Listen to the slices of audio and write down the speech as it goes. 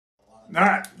All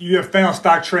right, you have found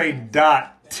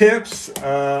stocktrade.tips.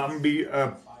 I'm going to be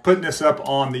putting this up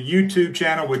on the YouTube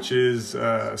channel, which is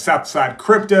Southside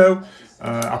Crypto.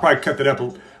 I'll probably cut that up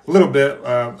a little bit.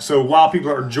 So while people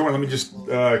are joining, let me just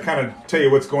kind of tell you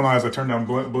what's going on as I turn down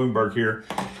Bloomberg here.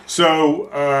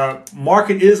 So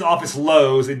market is off its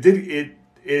lows.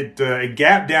 It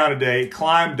gapped down today, it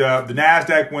climbed up. The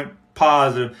NASDAQ went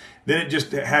positive. Then it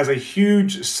just has a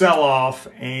huge sell-off,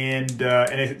 and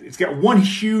it's got one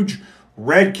huge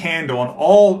red candle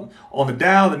on the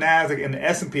Dow, the NASDAQ, and the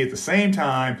S&P at the same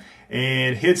time,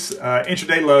 and hits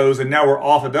intraday lows, and now we're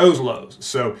off of those lows.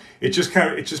 So it's just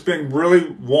been really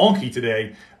wonky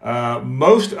today.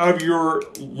 Most of your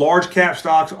large cap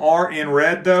stocks are in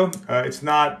red though. They're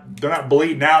not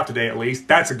bleeding out today, at least.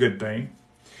 That's a good thing.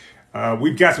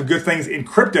 We've got some good things in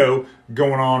crypto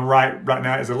going on right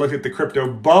now. As I look at the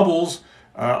crypto bubbles,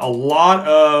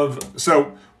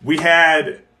 so we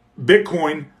had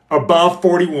Bitcoin above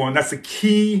 41. That's a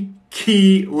key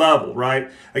level,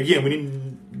 right? Again, we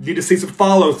need to see some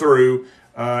follow through.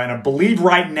 And I believe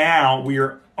right now we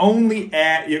are only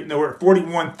at, we're at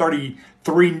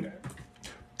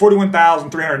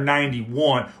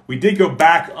 41,391. We did go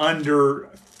back under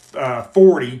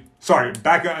 40. Sorry,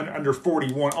 back under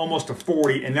 41, almost to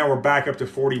 40, and now we're back up to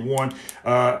 41.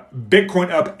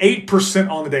 Bitcoin up 8%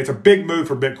 on the day. It's a big move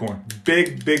for Bitcoin.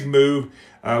 Big move.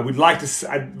 We'd like to,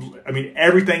 I mean,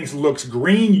 everything looks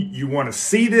green. You want to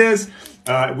see this.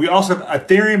 We also have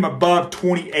Ethereum above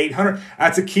 2,800.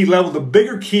 That's a key level. The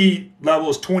bigger key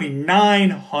level is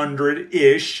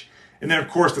 2,900-ish. And then, of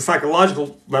course, the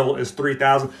psychological level is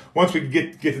 3,000. Once we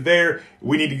get to there,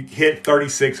 we need to hit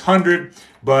 3,600.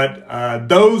 But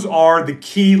those are the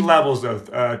key levels of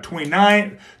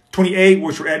 28,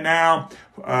 which we're at now,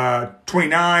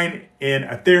 29 in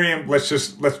Ethereum.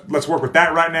 Let's work with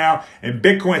that right now. And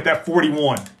Bitcoin at that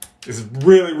 41. This is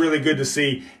really good to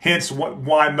see. Hence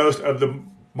why most of the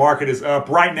market is up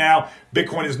right now.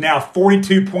 Bitcoin is now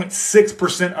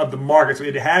 42.6% of the market, so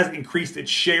it has increased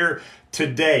its share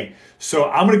today. So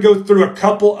I'm going to go through a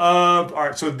couple of, all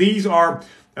right, so these are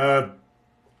the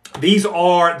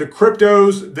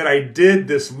cryptos that I did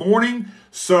this morning.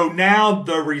 So now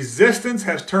the resistance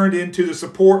has turned into the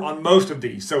support on most of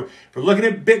these. So if we're looking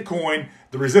at Bitcoin,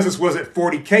 the resistance was at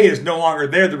 40K, is no longer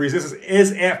there. The resistance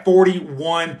is at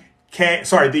 41K.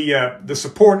 Sorry, the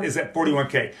support is at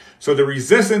 41K. So the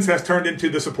resistance has turned into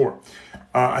the support.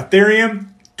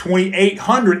 Ethereum,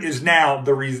 2,800 is now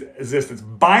the resistance.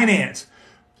 Binance,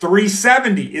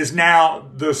 370 is now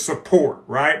the support,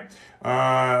 right?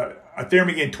 Ethereum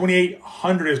again,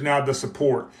 2,800 is now the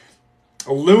support.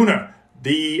 Luna,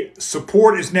 the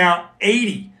support is now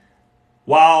 80,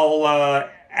 while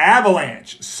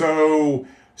Avalanche, so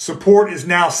support is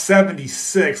now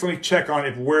 76. Let me check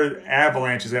on where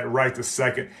Avalanche is at right this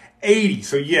second. 80.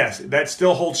 So yes, that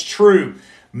still holds true.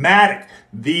 Matic,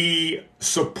 the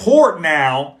support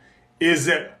now is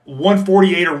at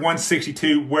 148 or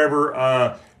 162,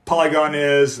 wherever Polygon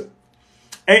is.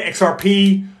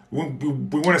 XRP, we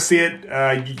want to see it.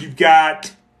 You've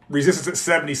got resistance at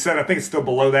 77. I think it's still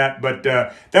below that, but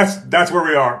that's where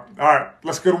we are. All right,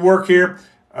 let's go to work here.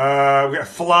 We got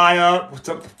Fly up. What's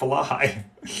up, Fly?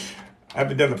 I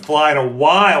haven't done the Fly in a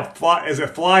while. Fly, is it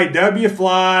Fly W?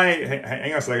 Fly?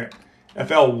 Hang on a second.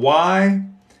 FLY.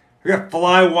 We got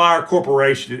Flywire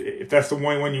Corporation, if that's the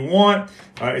one you want.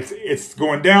 It's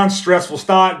going down, stressful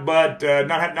stock, but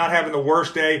not having the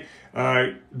worst day.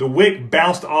 The wick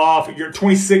bounced off. You're at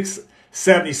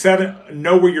 26.77.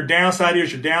 Know where your downside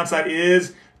is. Your downside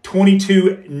is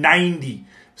 22.90.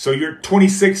 So you're at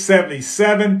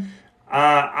 26.77.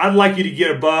 I'd like you to get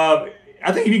above.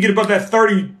 I think if you get above that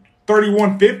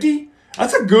 31.50,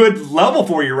 that's a good level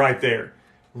for you right there.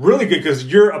 Really good, because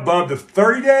you're above the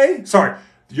 30-day. Sorry.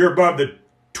 You're above the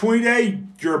 20-day.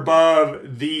 You're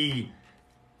above the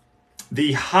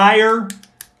higher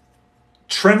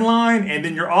trend line, and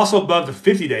then you're also above the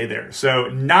 50-day there. So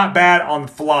not bad on the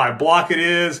Fly. Block it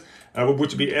is,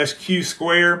 which would be SQ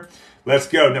Square. Let's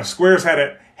go. Now Square's had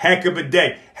a heck of a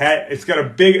day. It's got a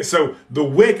big, so the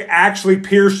wick actually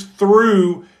pierced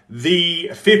through the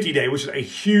 50-day, which is a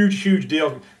huge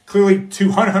deal. Clearly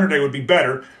 200-day would be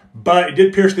better, but it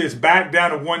did pierce this back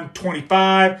down to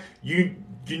 125. You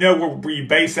know where you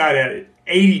base out at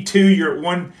 82, you're at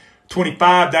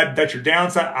 125. That's your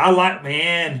downside.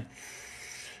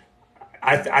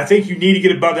 I think you need to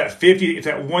get above that 50. It's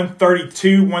at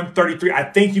 132, 133. I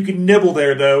think you can nibble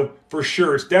there though, for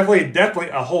sure. It's definitely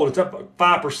a hold. It's up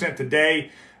 5%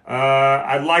 today.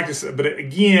 I'd like to, but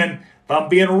again, if I'm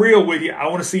being real with you, I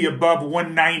want to see above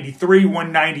 193,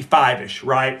 195-ish,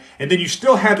 right? And then you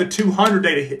still have the 200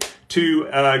 day to hit, to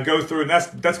go through, and that's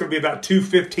going to be about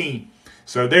 215.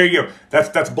 So there you go.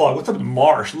 That's block. What's up with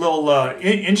Marsh? Little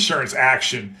insurance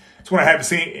action. It's one I haven't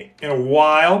seen in a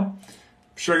while.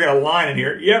 I'm sure I got a line in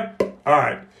here. Yep. All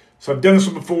right. So I've done this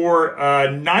one before.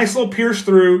 Nice little pierce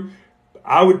through.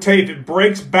 I would tell you if it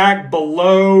breaks back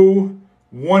below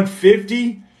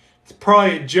 150, it's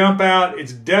probably a jump out.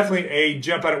 It's definitely a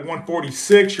jump out at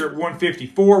 146. You're at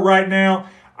 154 right now.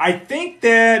 I think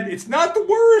that it's not the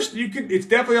worst. It's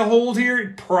definitely a hold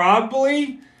here.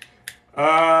 Probably.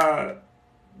 I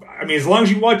mean, as long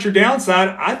as you watch your downside,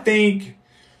 I think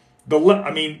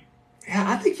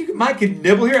I think you might could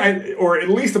nibble here, or at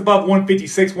least above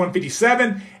 156,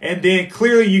 157, and then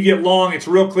clearly you get long. It's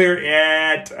real clear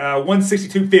at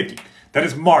 162.50. That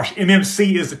is Marsh.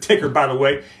 MMC is the ticker, by the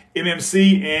way.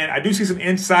 MMC, and I do see some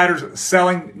insiders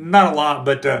selling, not a lot,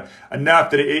 but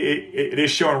enough that it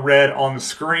is showing red on the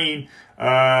screen. What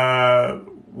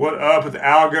up with the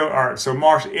algo? All right, so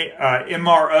Marsh,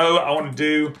 MRO, I want to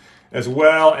do as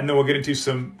well, and then we'll get into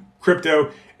some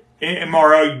crypto.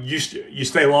 MRO, you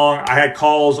stay long. I had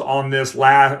calls on this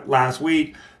last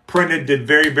week. Printed, did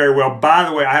very, very well. By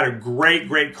the way, I had a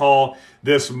great call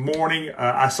this morning.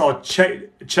 I saw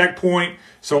Checkpoint.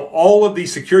 So all of the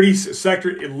securities sector,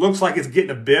 it looks like it's getting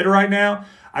a bid right now.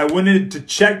 I went into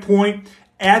Checkpoint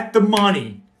at the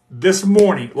money this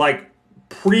morning, like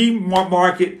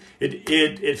pre-market.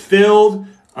 It filled.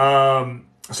 I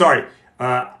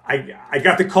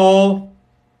got the call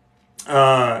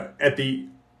at the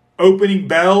opening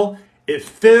bell. It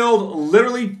filled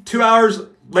literally 2 hours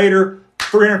later,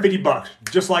 $350,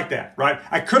 just like that, right?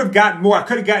 I could have gotten more. I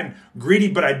could have gotten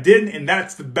greedy, but I didn't, and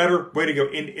that's the better way to go.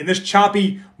 In this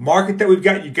choppy market that we've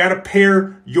got, you got to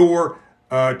pare your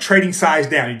trading size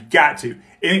down. You got to.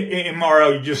 In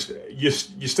MRO, you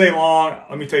stay long.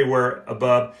 Let me tell you where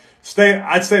above.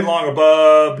 I'd stay long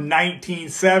above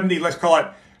 1970. Let's call it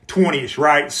 20-ish,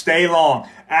 right? Stay long.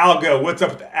 Algo, what's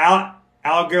up with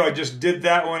Algo? I just did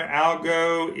that one.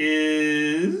 Algo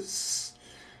is,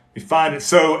 we find it.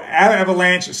 So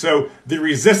Avalanche, so the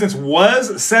resistance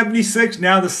was 76.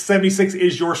 Now the 76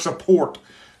 is your support.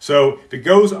 So if it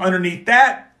goes underneath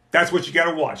that, that's what you got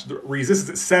to watch. The resistance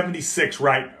at 76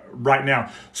 right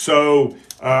now. So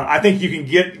I think you can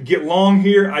get long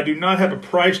here. I do not have a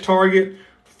price target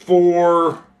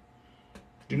for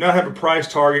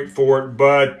it,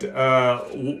 but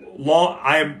long.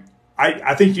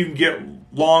 I think you can get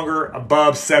longer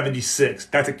above 76.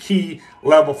 That's a key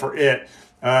level for it.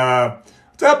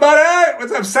 What's up, buddy?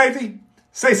 What's up, Safety?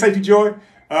 Say Safety Joy.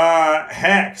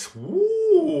 Hex.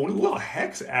 Ooh, a little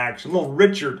Hex action. A little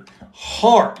Richard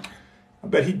Hart. I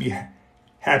bet he'd be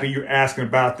happy you're asking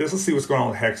about this. Let's see what's going on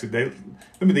with Hex today.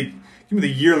 Give me the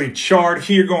yearly chart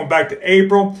here going back to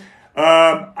April.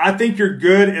 I think you're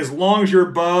good as long as you're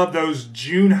above those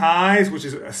June highs, which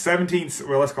is 17.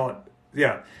 Well, let's call it,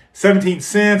 17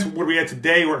 cents. What are we at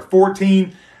today? We're at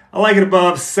 14. I like it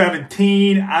above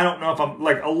 17. I don't know if I'm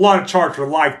like, a lot of charts are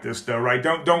like this though, right?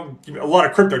 Don't a lot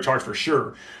of crypto charts for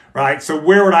sure, right? So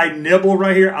where would I nibble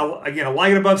right here? I like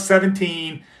it above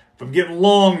 17. If I'm getting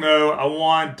long though, I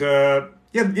want, I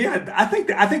think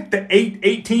the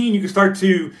 18 you can start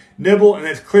to nibble, and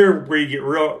it's clear where you get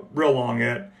real long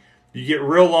at. You get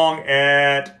real long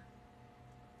at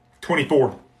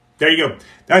 24. There you go.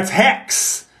 That's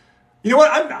Hex. You know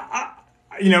what?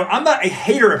 I'm not a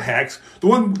hater of Hex. The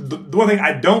one thing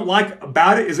I don't like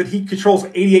about it is that he controls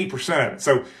 88% of it.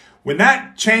 So when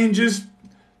that changes,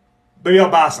 maybe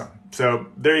I'll buy some. So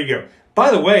there you go.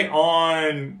 By the way,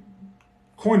 on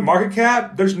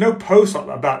CoinMarketCap, there's no post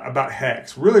about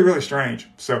Hex. Really, really strange.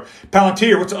 So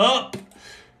Palantir, what's up?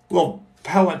 A little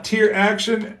Palantir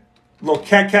action. A little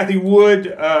Kathy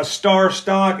Wood star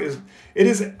stock is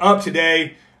up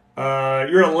today.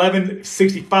 You're at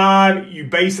 1165. You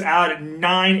base out at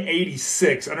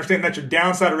 986. Understand that's your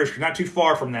downside risk. You're not too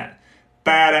far from that.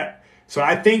 So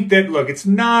I think that, look, it's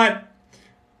not.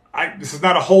 This is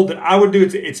not a hold that I would do.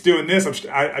 It's doing this.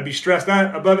 I'd be stressed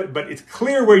out above it, but it's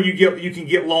clear where you can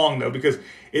get long though, because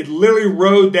it literally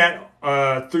rode that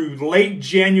through late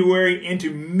January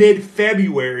into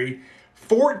mid-February,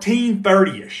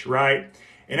 1430-ish, right?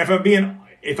 And if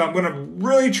I'm going to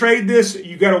really trade this,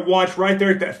 you got to watch right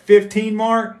there at that 15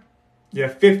 mark. Yeah,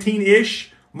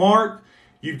 15-ish mark.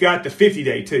 You've got the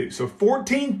 50-day too. So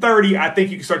 1430, I think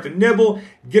you can start to nibble,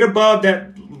 get above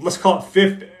that, let's call it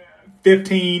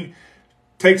 15,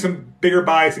 take some bigger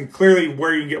bites, and clearly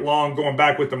where you can get long, going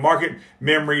back with the market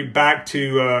memory back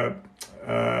to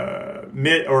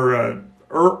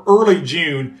early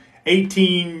June,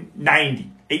 1890.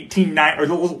 or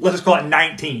let's just call it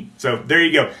 19. So there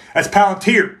you go. That's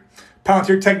Palantir.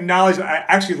 Palantir Technologies.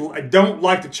 I don't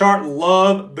like the chart.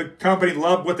 Love the company.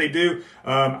 Love what they do.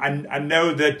 I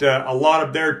know that a lot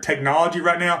of their technology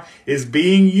right now is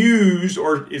being used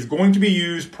or is going to be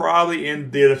used probably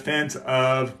in the defense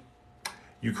of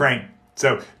Ukraine.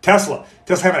 So Tesla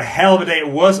having a hell of a day. It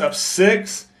was up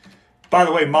 6. By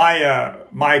the way,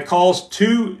 my calls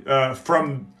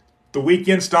from the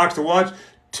weekend stocks to watch,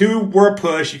 2 were a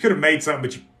push. You could have made something,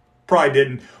 but you probably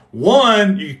didn't.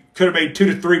 1, you could have made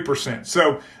 2 to 3%.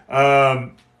 So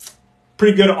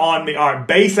pretty good on me. All right,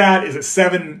 base out is at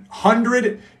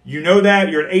 700. You know that.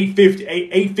 You're at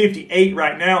 858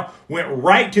 right now. Went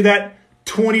right to that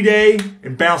 20-day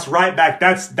and bounced right back.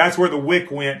 That's where the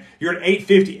wick went. You're at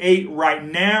 858 right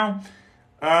now.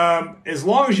 As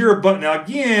long as you're above, now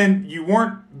again, you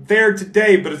weren't there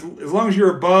today, but as long as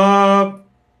you're above,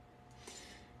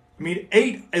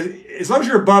 as long as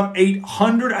you're above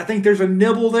 800, I think there's a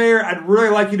nibble there. I'd really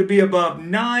like you to be above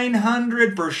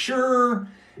 900 for sure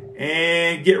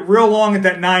and get real long at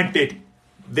that 950.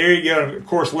 There you go. Of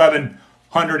course,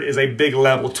 1100 is a big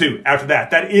level too. After that,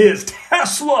 that is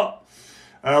Tesla.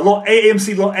 A little AMC,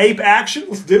 little ape action.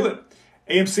 Let's do it.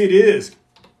 AMC it is.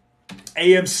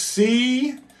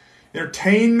 AMC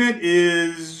Entertainment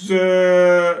is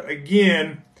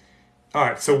again. All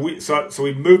right, so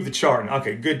we moved the chart.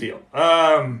 Okay, good deal.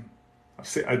 I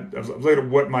was looking at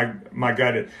what my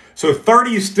guy did. So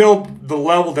 30 is still the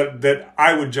level that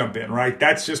I would jump in, right?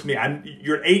 That's just me.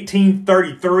 You're at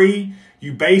 1833.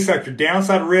 You base out your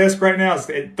downside risk right now. It's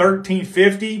at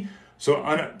 1350. So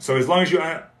as long as you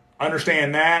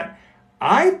understand that,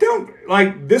 I don't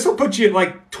like this will put you at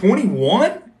like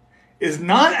 21 is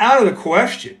not out of the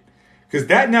question. Because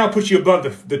that now puts you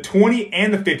above the 20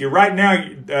 and the 50. Right now,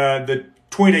 the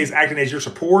 20 days acting as your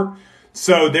support.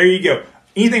 So there you go.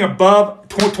 Anything above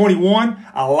 21,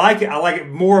 I like it. I like it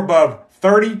more above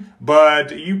 30,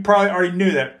 but you probably already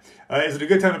knew that. Is it a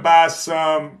good time to buy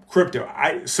some crypto?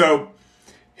 So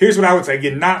here's what I would say.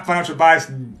 Again, not financial advice.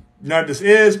 None of this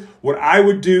is. What I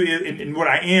would do is, and what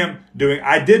I am doing,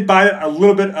 I did buy a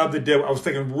little bit of the dip. I was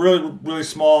thinking really, really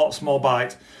small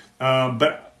bites.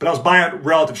 But I was buying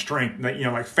relative strength,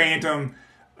 like Phantom,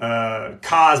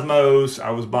 Cosmos.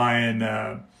 I was buying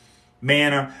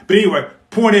Mana. But anyway,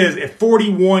 point is, at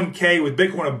 41K with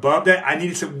Bitcoin above that,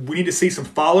 we need to see some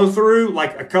follow through,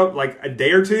 like a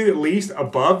day or two at least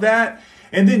above that,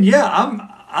 and then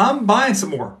I'm buying some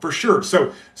more for sure.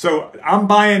 So I'm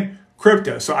buying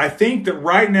crypto. So I think that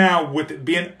right now, with it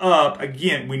being up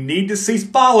again, we need to see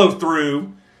follow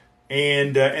through,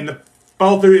 and the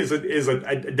follow through is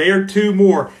a day or two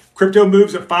more. Crypto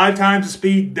moves at 5 times the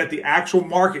speed that the actual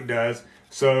market does.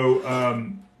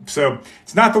 So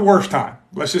it's not the worst time.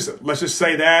 Let's just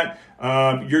say that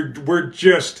we're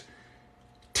just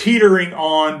teetering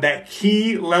on that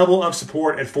key level of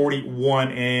support at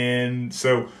 41, and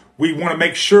so we want to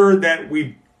make sure that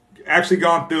we've actually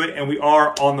gone through it and we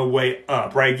are on the way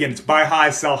up, right? Again, it's buy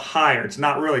high, sell higher. It's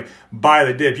not really buy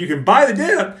the dip. You can buy the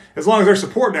dip as long as there's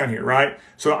support down here, right?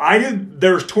 So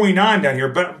there's 29 down here,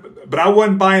 but I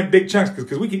wasn't buying big chunks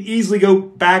because we can easily go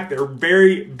back there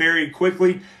very, very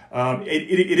quickly.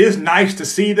 It is nice to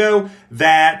see though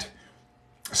that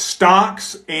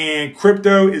stocks and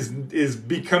crypto is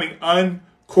becoming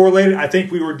uncorrelated. I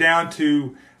think we were down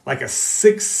to like a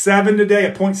 6.7 today,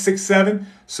 a 0.67.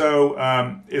 So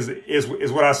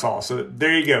is what I saw. So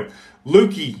there you go.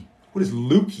 Lukey. What is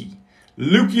Lukey?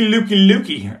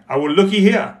 Lukey. I will looky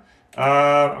here.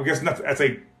 I'm guessing that's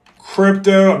a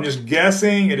crypto. I'm just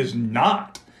guessing. It is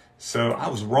not. So I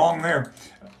was wrong there.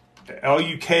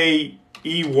 Lukey.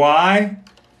 Lukoy.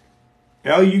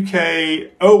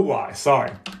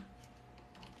 Sorry.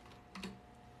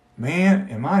 Man,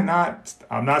 am I not?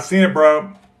 I'm not seeing it,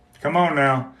 bro. Come on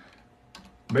now.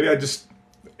 Maybe I just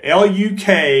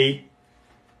Lukoy.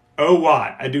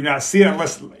 I do not see it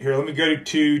unless here. Let me go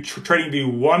to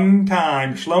TradingView one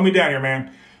time. Slow me down here,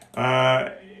 man.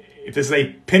 If this is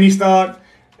a penny stock,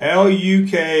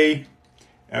 Lukoy.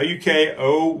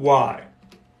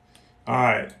 All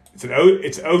right.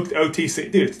 It's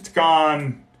OTC, dude. It's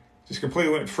gone. Just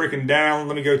completely went freaking down.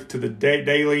 Let me go to the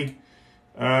daily.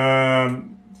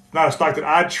 Not a stock that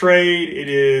I trade. It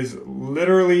is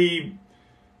literally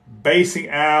basing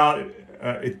out.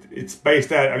 It's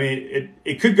based out. I mean,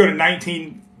 it could go to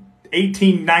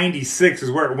 1896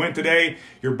 is where it went today.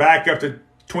 You're back up to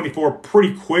 24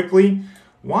 pretty quickly.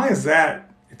 Why is that?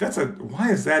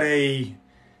 Why is that a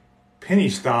penny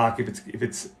stock? If it's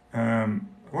I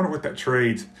wonder what that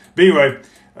trades. But anyway,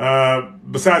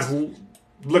 besides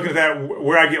looking at that,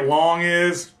 where I get long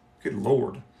is, good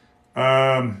Lord.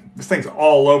 This thing's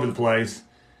all over the place.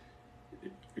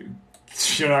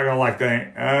 You're not gonna like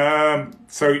that.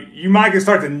 So you might can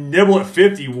start to nibble at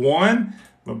 51,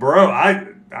 but bro, I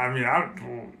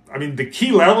mean, the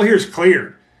key level here is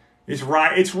clear. It's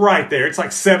right there. It's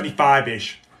like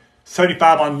 75-ish,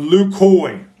 75 on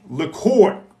LuCoin.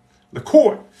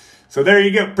 So there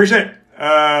you go. Appreciate it.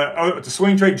 Oh, it's a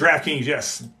swing trade. DraftKings,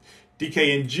 yes.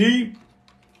 DKNG.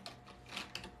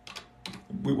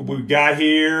 We got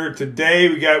here today.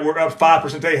 We're up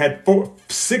 5% today. Had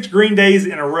 6 green days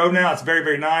in a row now. It's very,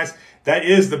 very nice. That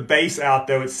is the base out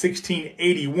though. It's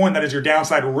 1681. That is your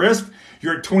downside risk.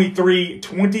 You're at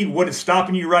 2320. What is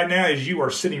stopping you right now is you are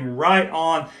sitting right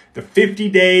on the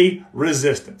 50-day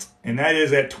resistance. And that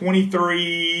is at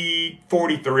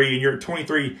 2343 and you're at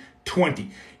 2320. You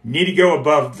need to go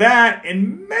above that,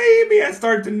 and maybe I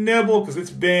start to nibble because it's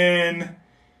been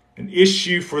an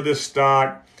issue for this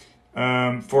stock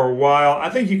for a while.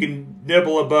 I think you can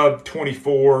nibble above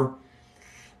 24,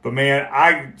 but man,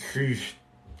 I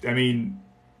mean,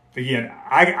 again,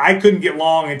 I couldn't get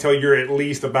long until you're at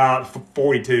least about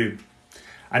 42.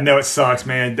 I know it sucks,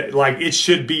 man. Like, it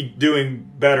should be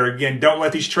doing better. Again, don't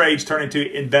let these trades turn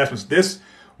into investments. This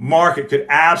market could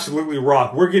absolutely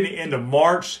rock. We're getting into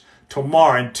March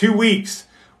tomorrow. In 2 weeks,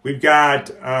 we've got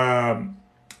a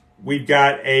what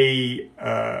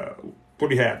do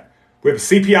we have? We have a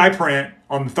CPI print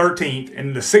on the 13th,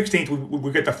 and the 16th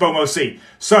we get the FOMC.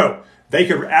 So they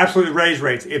could absolutely raise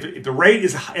rates. If the rate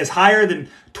is higher than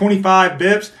 25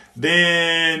 bips,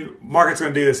 then market's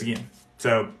going to do this again.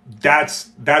 So that's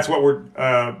what we're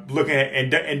looking at,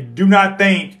 and do not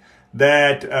think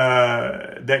that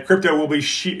that crypto will be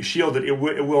shielded. It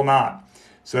will not.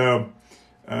 So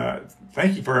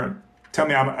thank you for telling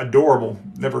me I'm adorable.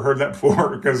 Never heard that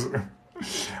before. Because all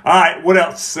right, what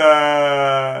else?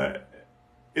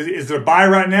 Is there a buy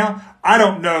right now? I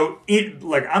don't know.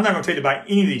 Like, I'm not going to tell you to buy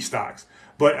any of these stocks,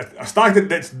 but a stock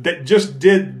that just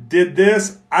did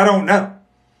this, I don't know.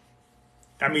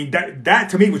 I mean, that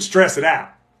to me would stress it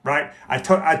out, right? I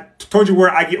told you where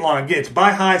I get long. Again, it's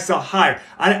buy high, sell higher.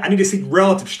 I need to see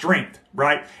relative strength,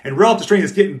 right? And relative strength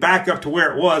is getting back up to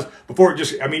where it was before it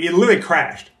literally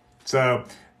crashed. So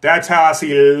that's how I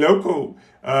see Loki.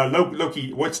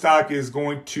 What stock is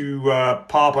going to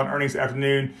pop on earnings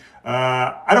afternoon?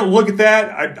 I don't look at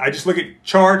that. I just look at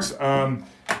charts.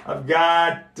 I've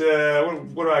got,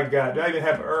 what do I got? Do I even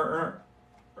have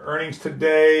earnings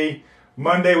today?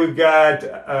 Monday, we've got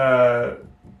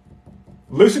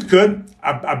Lucid could.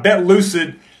 I bet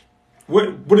Lucid,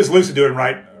 what is Lucid doing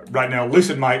right now?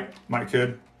 Lucid might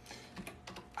could.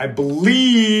 I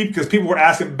believe, because people were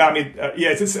asking about me,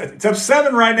 it's up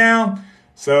 7 right now.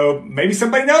 So maybe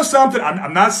somebody knows something.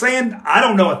 I'm not saying I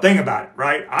don't know a thing about it,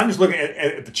 right? I'm just looking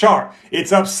at the chart.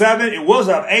 It's up 7. It was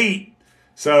up 8.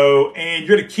 So, and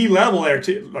you're at a key level there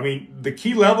too. I mean, the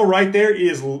key level right there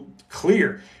is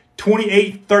clear.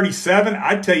 28.37.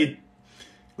 I'd tell you,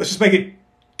 let's just make it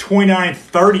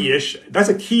 29.30-ish. That's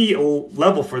a key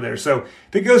level for there. So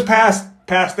if it goes past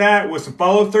that with some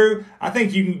follow through, I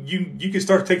think you can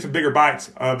start to take some bigger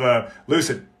bites of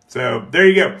Lucid. So there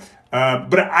you go.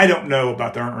 But I don't know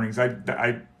about the earnings.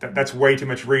 That's way too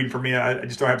much reading for me. I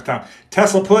just don't have the time.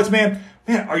 Tesla puts, man,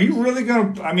 are you really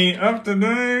going to, up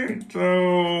today?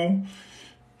 So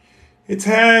it's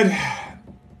had,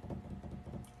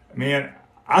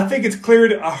 I think it's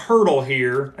cleared a hurdle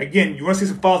here. Again, you want to see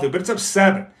some follow through, but it's up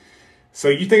 7. So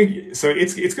you think, so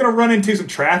it's going to run into some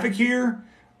traffic here.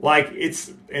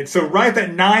 So right at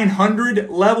that 900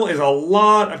 level is a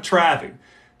lot of traffic.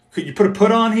 Could you put a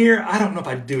put on here? I don't know if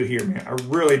I'd do it here, man. I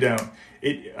really don't.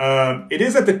 It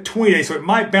is at the 20-day, so it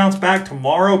might bounce back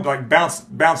tomorrow, like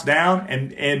bounce down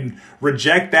and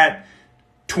reject that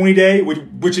 20-day,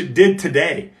 which it did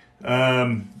today.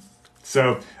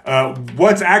 So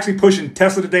what's actually pushing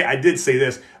Tesla today? I did say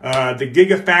this. The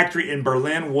Gigafactory in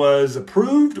Berlin was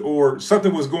approved, or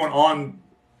something was going on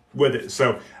with it.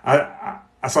 So I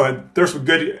saw that there's some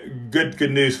good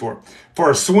news for it.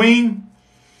 For a swing,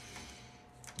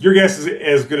 your guess is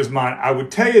as good as mine. I would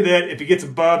tell you that if it gets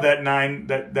above that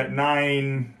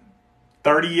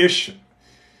 930-ish,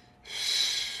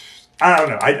 I don't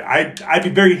know. I'd be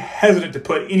very hesitant to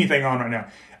put anything on right now.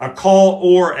 A call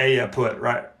or a put,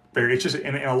 right? It's just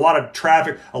in a lot of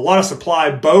traffic, a lot of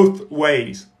supply both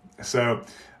ways. So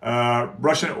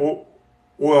Russian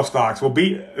oil stocks. Well,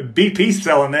 BP's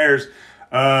selling theirs.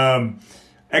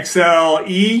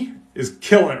 XLE is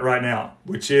killing it right now,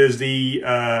 which is the,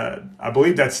 I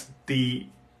believe that's the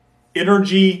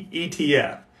energy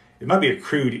ETF. It might be a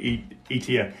crude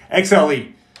ETF.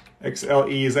 XLE.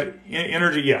 XLE, is that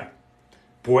energy? Yeah.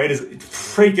 Boy, it is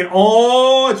freaking,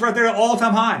 it's right there at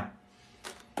all-time high.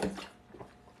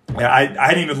 Yeah, I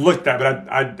hadn't even looked at that,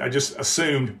 but I just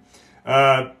assumed.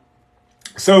 So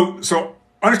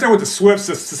understand what the SWIFT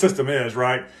system is,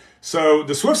 right? So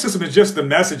the SWIFT system is just the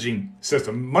messaging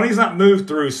system. Money's not moved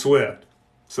through SWIFT.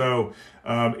 So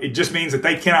it just means that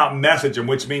they cannot message them,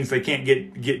 which means they can't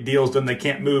get deals done. They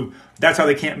can't move. That's how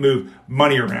they can't move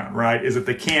money around, right? Is that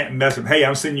they can't message them, hey,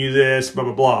 I'm sending you this, blah,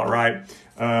 blah, blah, right?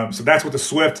 So that's what the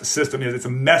SWIFT system is. It's a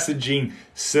messaging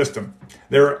system.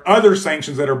 There are other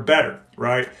sanctions that are better,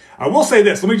 right? I will say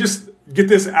this. Let me just get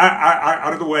this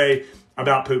out of the way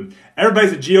about Putin.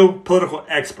 Everybody's a geopolitical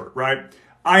expert, right?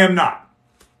 I am not.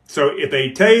 So if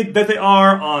they tell you that they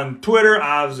are on Twitter,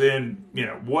 I was in,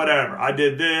 whatever. I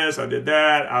did this, I did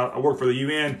that. I work for the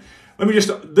UN. Let me just,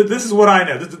 this is what I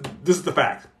know. This is the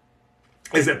fact.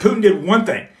 Is that Putin did one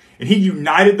thing, and he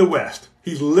united the West.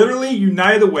 He's literally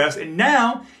united the West, and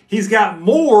now he's got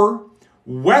more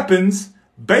weapons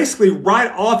basically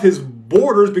right off his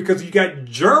borders because you got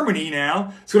Germany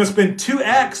now. It's going to spend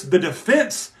 2x the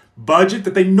defense budget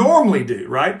that they normally do,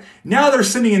 right? Now they're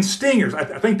sending in Stingers.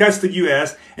 I think that's the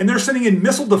U.S., and they're sending in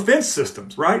missile defense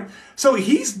systems, right? So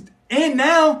and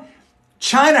now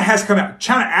China has come out.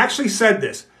 China actually said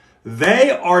this. They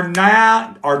are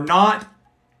not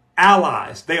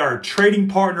allies. They are a trading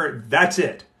partner. That's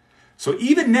it. So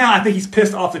even now, I think he's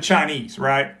pissed off the Chinese,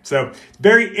 right? So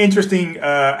very interesting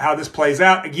how this plays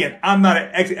out. Again, I'm not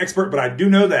an expert, but I do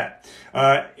know that.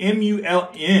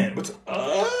 MULN, what's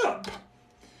up?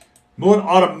 Mullen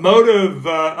Automotive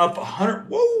up 100.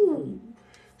 Whoa.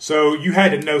 So you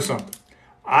had to know something.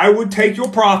 I would take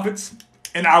your profits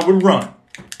and I would run.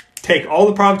 Take all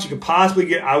the profits you could possibly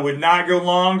get. I would not go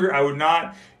longer. I would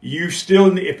not. You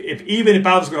still, even if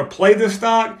I was going to play this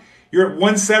stock, you're at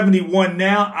 171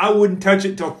 now. I wouldn't touch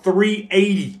it till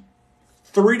 380.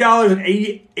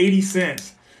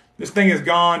 $3.80. This thing has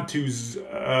gone to,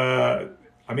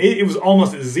 it was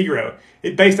almost at zero.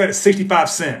 It based out at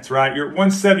 65 cents, right? You're at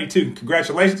 172.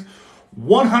 Congratulations.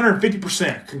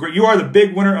 150%. You are the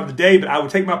big winner of the day, but I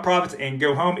would take my profits and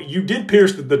go home. You did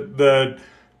pierce the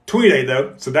 20-day,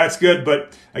 though, so that's good.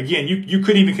 But, again, you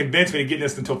couldn't even convince me to get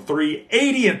this until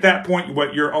 380. At that point,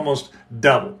 you're almost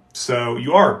double. So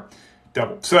you are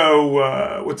double.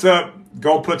 So what's up?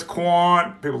 Gold puts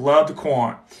quant. People love the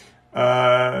quant. All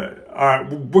right,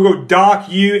 we'll go Doc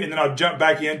U, and then I'll jump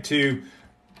back into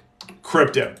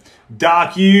crypto.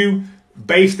 Doc U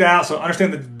based out, so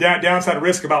understand the downside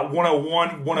risk about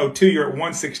 101, 102. You're at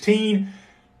 116.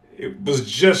 It was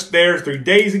just there 3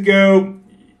 days ago.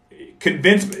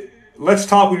 Let's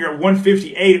talk when you're at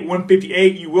 158. At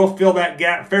 158, you will fill that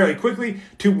gap fairly quickly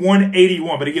to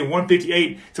 181. But again,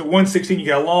 158 to 116, you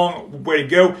got a long way to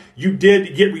go. You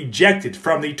did get rejected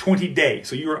from the 20-day.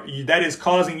 So that is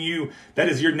causing you, that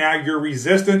is now your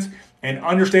resistance. And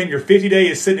understand your 50-day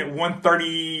is sitting at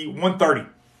 130.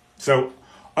 So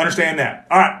understand that.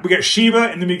 All right, we got Shiba,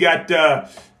 and then we got a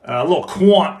little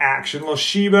quant action, a little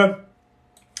Shiba.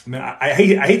 I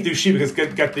hate to do Shiba because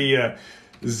it's got the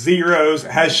zeros.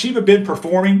 Has Shiba been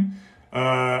performing?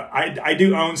 I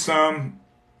do own some.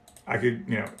 I could,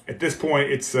 at this point,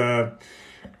 it's all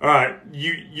right.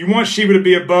 You want Shiba to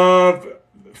be above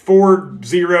 4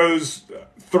 zeros,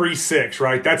 3.6,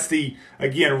 right? That's the,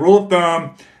 again, rule of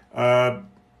thumb.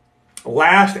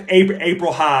 Last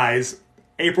April highs,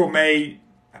 April-May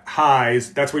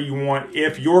highs, that's where you want.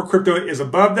 If your crypto is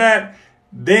above that,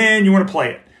 then you want to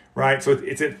play it, right? So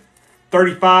it's at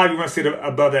 35, you want to sit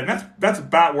above that. And that's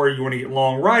about where you want to get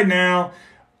long. Right now,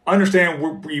 understand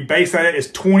where you base that at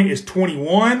is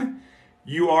 21.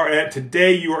 You are at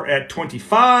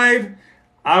 25.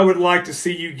 I would like to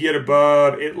see you get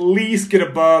above, at least get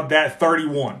above that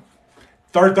 31.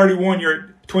 31, you're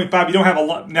at 25. You don't have a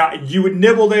lot. Now, you would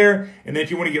nibble there. And then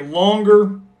if you want to get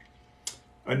longer,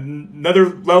 another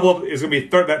level is going to be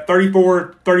that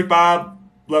 34, 35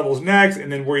 levels next.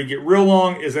 And then where you get real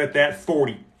long is at that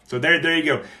 40. So there you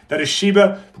go. That is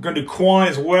Shiba. We're going to do Quan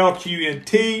as well,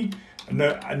 QNT.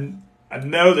 I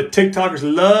know the TikTokers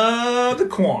love the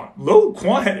Quan.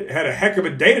 Quan had a heck of a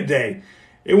day today.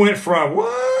 It went from,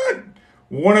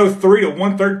 103 to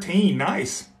 113.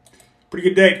 Nice. Pretty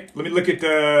good day. Let me look at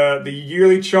the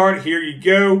yearly chart. Here you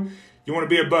go. You want to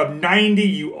be above 90.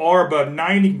 You are above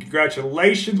 90.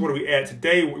 Congratulations. What are we at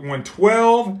today?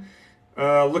 112.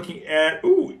 Looking at,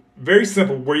 very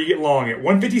simple. Where you get long at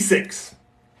 156.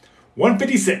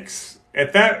 156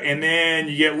 at that, and then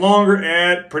you get longer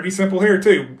at, pretty simple here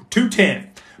too, 210.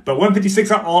 But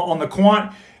 156 on the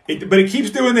quant. But it keeps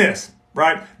doing this,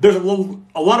 right? There's a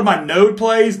lot of my node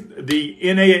plays. The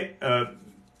NAAS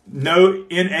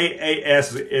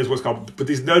is what's called. But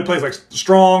these node plays like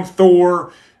Strong,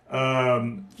 Thor,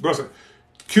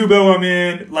 Kubo I'm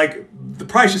in, like the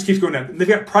price just keeps going down. They've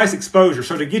got price exposure.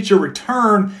 So to get your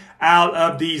return out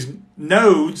of these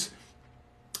nodes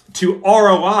to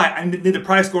ROI, I need the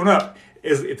price going up.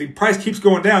 Is if the price keeps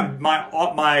going down,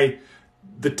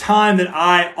 the time that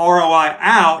I ROI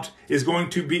out is going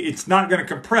to be, it's not going to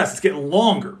compress. It's getting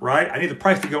longer, right? I need the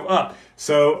price to go up.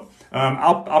 So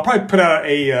I'll probably put out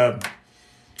a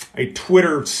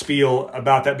Twitter spiel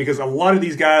about that, because a lot of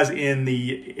these guys in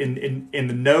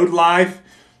the node life,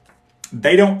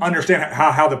 they don't understand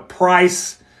how the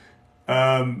price,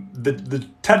 the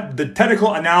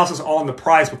technical analysis on the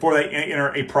price before they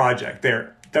enter a project.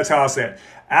 There, that's how I say it.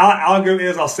 Algo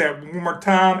is, I'll say it one more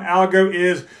time. Algo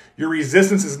is your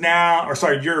resistance is now, or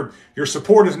sorry, your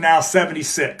support is now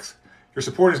 76. Your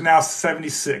support is now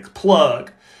 76.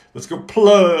 Plug. Let's go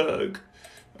plug.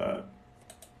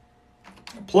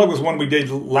 Plug was one we did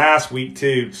last week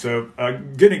too. So oh,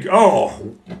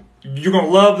 you're gonna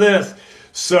love this.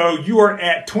 So you are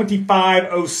at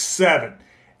 2507,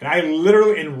 and I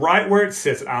literally, and right where it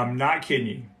sits, I'm not kidding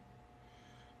you.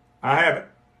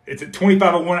 It's at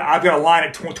 2501. I've got a line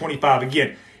at 25.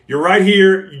 Again, you're right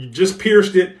here. You just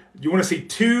pierced it. You want to see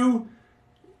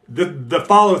the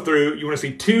follow through. You want to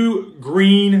see 2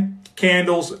 green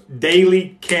candles,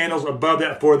 daily candles above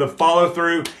that for the follow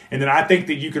through, and then I think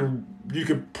that you could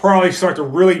probably start to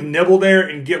really nibble there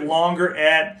and get longer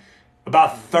at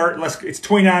about 30. It's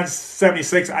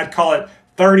 29.76. I'd call it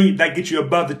 30. That gets you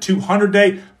above the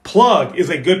 200-day. Plug is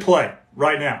a good play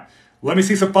right now. Let me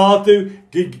see some follow through.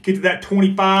 Get to that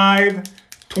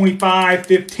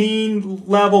 25.15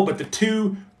 level, but the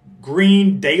 2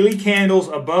 green daily candles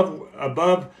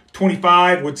above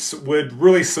 25 would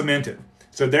really cement it.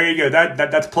 So there you go.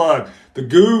 That's plug. The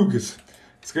Googs.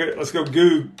 Let's go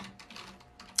Goog.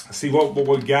 See what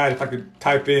we got if I could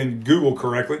type in Google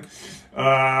correctly.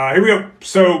 Here we go.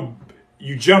 So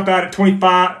you jump out at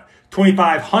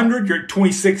 2,500. You're at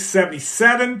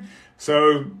 2677.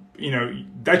 So,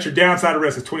 that's your downside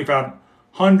risk is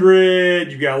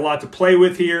 2,500. You've got a lot to play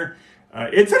with here.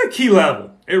 It's at a key level.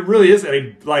 It really is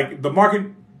the market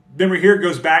memory here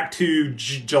goes back to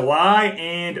July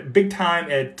and big time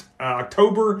at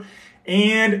October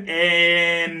and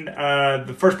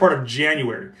the first part of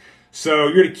January. So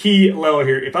you're at a key level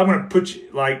here. If I'm going to put you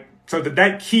so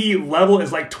that key level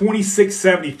is like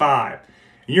 2675.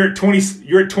 And you're at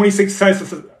 26.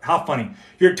 How funny.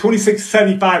 You're at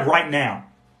 2675 right now.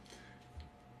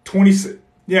 26.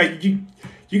 Yeah, you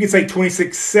can say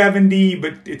 2670,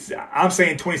 but I'm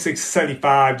saying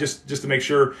 2675 just to make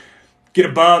sure. Get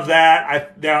above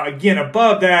that. Now again,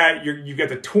 above that, you've got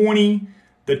the 20,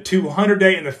 the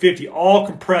 200-day, and the 50 all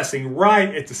compressing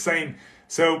right at the same.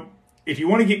 So if you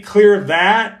want to get clear of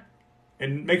that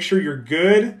and make sure you're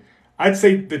good, I'd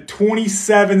say the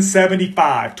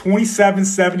 2775.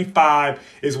 2775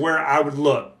 is where I would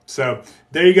look. So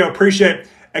there you go. Appreciate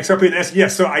XRP and SEC.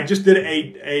 Yes, so I just did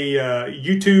a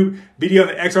YouTube video on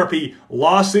the XRP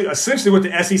lawsuit. Essentially what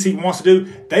the SEC wants to do,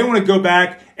 they want to go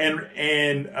back and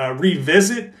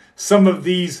revisit some of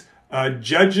these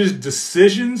judges'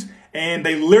 decisions, and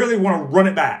they literally want to run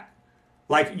it back.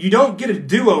 Like, you don't get a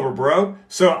do-over, bro.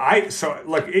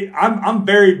 I'm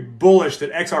very bullish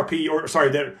that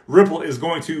that Ripple is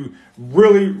going to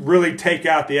really, really take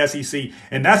out the SEC,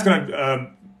 and that's going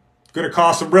to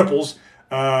cause some ripples.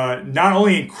 Not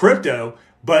only in crypto,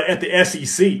 but at the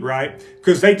SEC, right?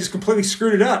 Because they just completely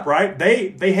screwed it up, right?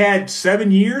 They had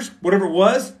 7 years, whatever it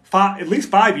was, at least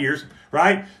 5 years,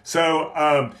 right? So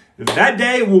that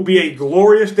day will be a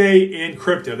glorious day in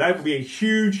crypto. That will be a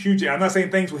huge, huge day. I'm not saying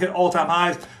things will hit all-time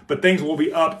highs, but things will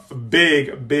be up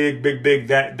big, big, big, big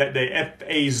that day.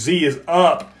 FAZ is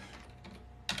up.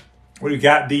 What do you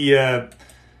got? The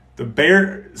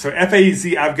bear, so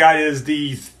FAZ I've got is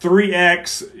the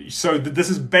 3x. So this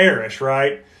is bearish,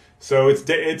 right? So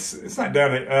it's not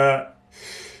down.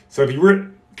 So if you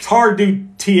were, it's hard to do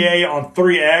TA on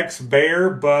 3x bear,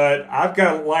 but I've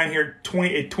got a line here at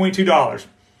 $22.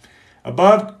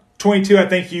 Above 22, I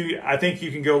think you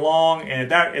can go long,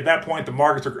 and at that point the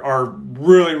markets are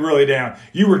really, really down.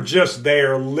 You were just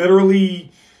there,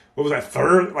 literally. What was that?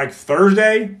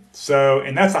 Thursday. So,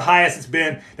 and that's the highest it's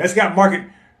been. That's got market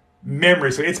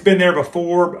memory. So it's been there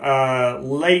before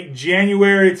late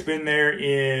January. It's been there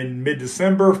in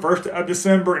mid-December, 1st of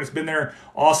December, and it's been there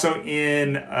also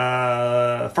in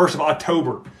 1st of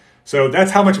October. So that's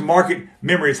how much market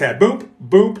memory it's had. Boom,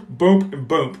 boom, boom, and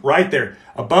boom, right there.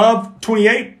 Above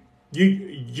 28,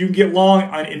 you can get long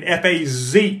in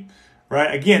FAZ,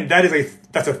 right? Again,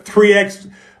 that's a 3x.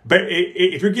 But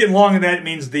if you're getting long in that, it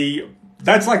means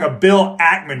that's like a Bill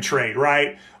Ackman trade,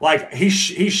 right? Like he's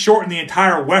shorting the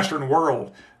entire Western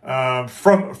world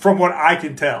from what I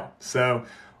can tell. So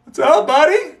what's up,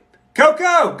 buddy?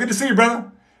 Coco, good to see you,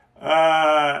 brother.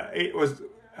 It was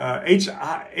H-I-Y-A.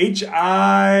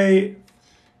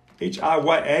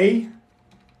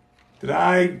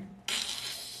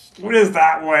 What is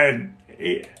that one?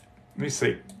 Let me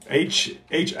see.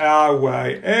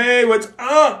 H-I-Y-A. What's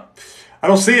up? I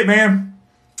don't see it, man.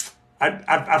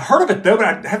 I've heard of it though, but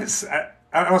I haven't.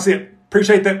 I don't see it.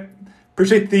 Appreciate that.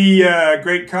 Appreciate the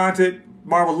great content.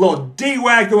 Marvel. Little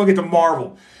D-Wack. Then we'll get to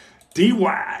Marvel.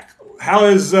 D-Wack. How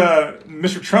is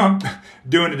Mr. Trump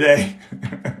doing today?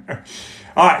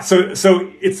 All right. So this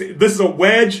is a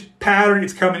wedge pattern.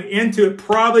 It's coming into it.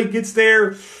 Probably gets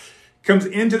there. Comes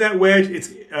into that wedge. It's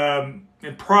and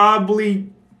probably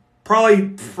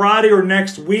Friday or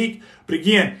next week. But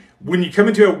again, when you come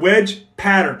into a wedge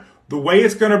pattern, the way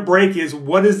it's going to break is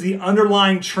what is the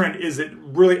underlying trend? Is it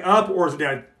really up or is it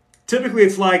down? Typically,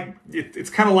 it's like it's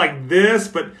kind of like this,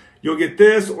 but you'll get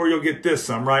this or you'll get this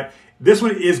some, right? This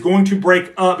one is going to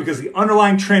break up because the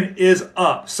underlying trend is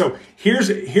up. So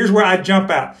here's where I jump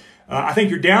out. I think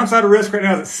your downside risk right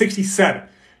now is at 67.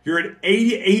 You're at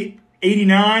 88,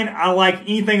 89. I like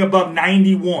anything above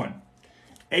 91.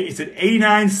 It's at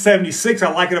 89.76.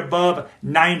 I like it above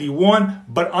 91.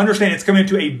 But understand it's coming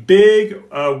into a big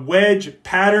wedge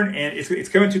pattern, and it's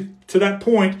coming to that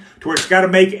point to where it's got to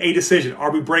make a decision.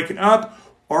 Are we breaking up?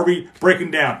 Are we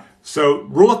breaking down? So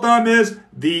rule of thumb is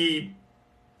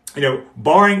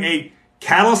barring a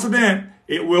catalyst event,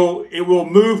 it will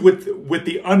move with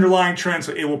the underlying trend.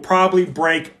 So it will probably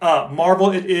break up.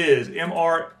 Marvel it is.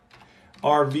 MRVL.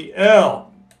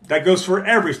 That goes for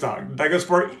every stock. That goes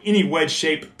for any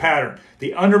wedge-shaped pattern.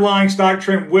 The underlying stock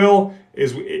trend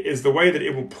is the way that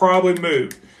it will probably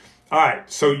move. All right,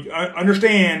 so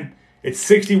understand it's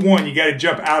 61. You got to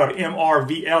jump out of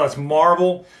MRVL. It's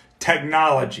Marvel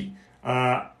Technology.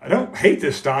 I don't hate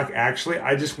this stock actually.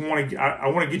 I just want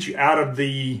to get you out of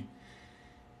the.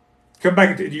 Come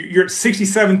back. You're at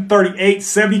 67.38,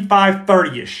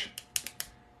 75.30ish,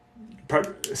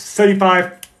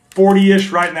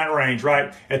 75.40ish, right in that range,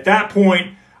 right? At that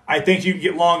point, I think you can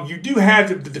get long. You do have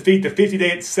to defeat the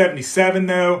 50-day at 77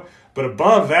 though, but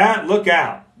above that, look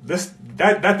out.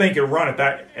 That thing could run at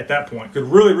that point. Could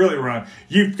really run.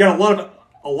 You've got a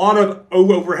lot of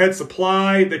overhead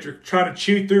supply that you're trying to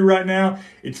chew through right now.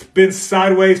 It's been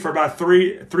sideways for about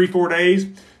 4 days.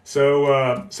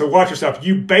 So watch yourself.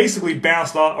 You basically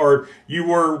bounced off, or you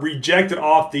were rejected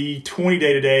off the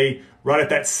 20-day today, right at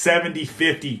that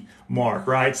 70.50 mark,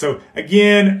 right? So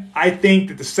again, I think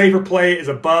that the safer play is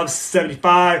above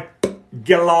 75.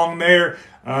 Get along there,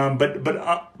 but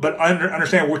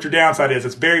understand what your downside is.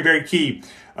 It's very key.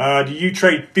 Do you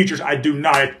trade futures? I do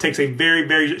not. It takes a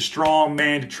very strong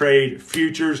man to trade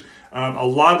futures. A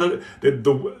lot of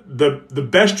the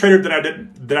best trader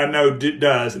that I know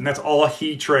does, and that's all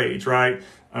he trades, right?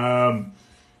 But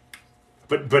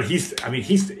he's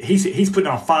putting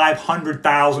on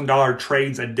 $500,000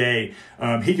 trades a day.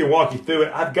 He can walk you through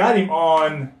it. I've got him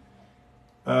on.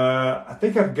 I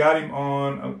think I've got him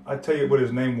on. I'll tell you what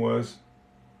his name was.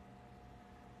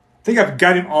 I think I've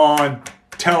got him on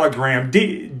Telegram.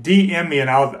 DM me and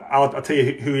I'll tell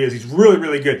you who he is. He's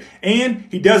really good, and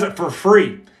he does it for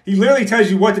free. He literally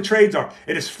tells you what the trades are.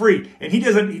 It is free, and he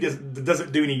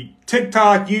doesn't do any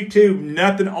TikTok, YouTube,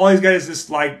 nothing. All he's got is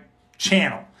this like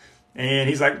channel, and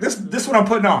he's like, this is what I'm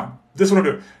putting on. This is what I'm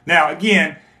doing. Now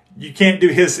again, you can't do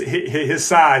his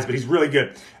size, but he's really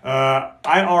good.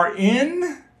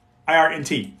 IRNT.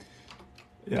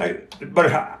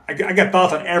 But I got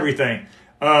thoughts on everything.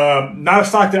 Not a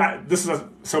stock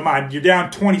that mind. You're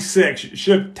down 26. You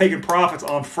should have taken profits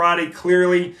on Friday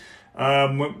clearly.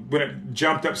 When it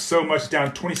jumped up so much, it's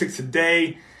down 26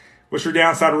 today. What's your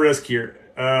downside risk here?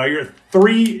 You're at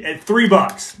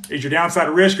 $3 is your downside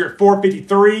risk. You're at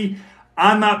 453.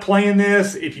 I'm not playing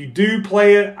this. If you do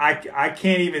play it, I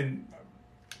can't even.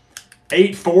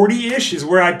 840-ish is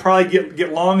where I'd probably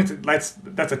get long. That's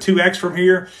a 2x from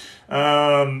here.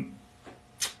 Now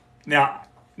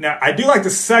I do like the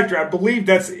sector. I believe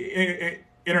that's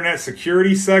internet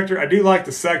security sector. I do like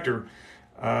the sector,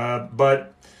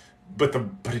 but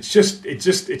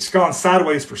it's gone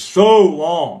sideways for so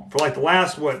long, for like the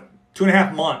last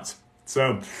 2.5 months.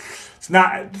 So it's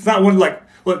not one like,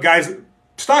 look guys,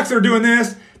 stocks that are doing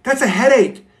this, that's a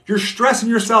headache. You're stressing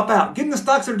yourself out. Get in the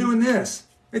stocks that are doing this.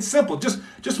 It's simple.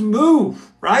 Just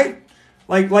move, right?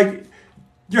 Like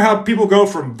you know how people go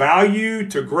from value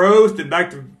to growth and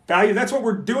back to value. That's what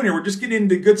we're doing here. We're just getting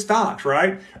into good stocks,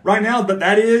 right? Right now, but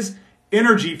that is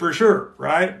energy for sure,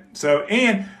 right? So,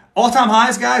 and All-time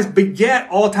highs, guys, beget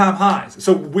all-time highs.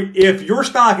 So if your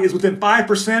stock is within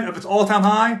 5% of its all-time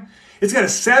high, it's got a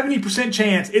 70%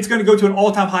 chance it's going to go to an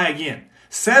all-time high again.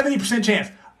 70% chance.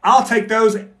 I'll take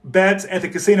those bets at the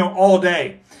casino all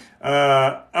day.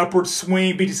 Upward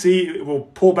swing, BTC will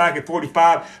pull back at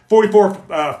 45.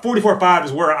 44.5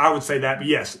 is where I would say that. But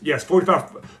yes,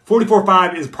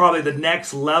 44.5 is probably the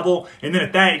next level. And then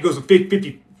at that, it goes to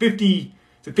 50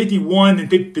 to 51 and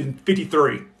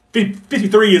 53.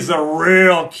 53 is a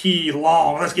real key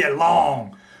long. Let's get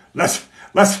long. Let's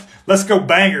go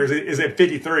bangers. Is at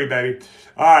 53, baby.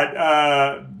 All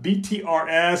right,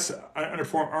 BTRS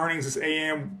underperform earnings this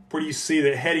AM. Where do you see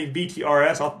the heading?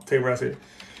 BTRS. I'll tell you where I see it.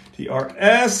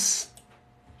 TRS.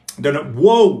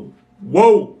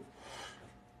 Whoa.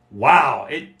 Wow,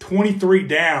 23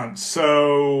 down.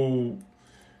 So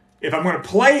if I'm going to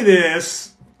play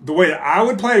this the way that I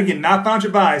would play it, again, not financial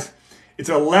advice, it's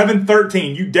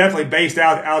 11.13. You definitely based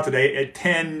out today at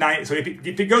 10.90. So if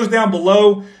it goes down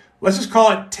below, let's just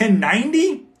call it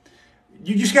 10.90.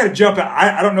 You just got to jump out.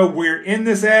 I don't know where in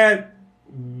this at,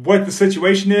 what the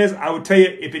situation is. I would tell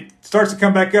you, if it starts to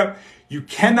come back up, you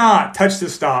cannot touch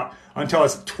this stock until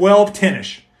it's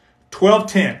 12.10-ish.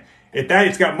 12.10. At that,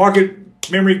 it's got market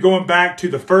memory going back to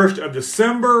the 1st of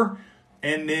December.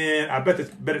 And then I bet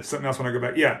it's something else when I go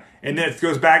back. Yeah. And then it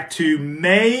goes back to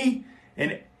May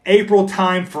and April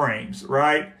time frames,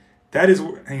 right? That is,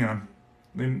 hang on.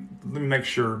 Let me make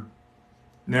sure.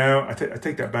 No, I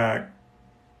take that back.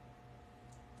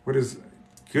 What is,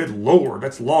 good Lord,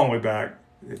 that's a long way back.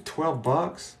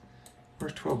 $12?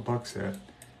 Where's $12 at?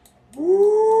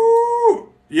 Ooh,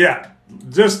 yeah,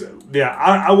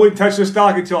 I wouldn't touch this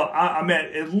stock until I'm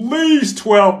at least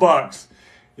 $12.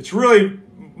 It's really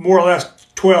more or less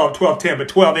 12.10, but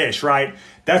 12-ish, right?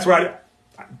 That's right.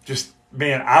 It's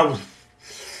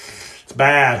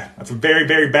bad. That's a very,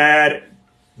 very bad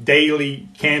daily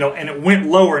candle, and it went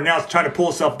lower, and now it's trying to pull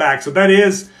itself back. So that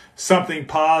is something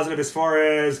positive as far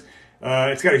as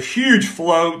it's got a huge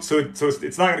float, so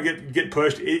it's not going to get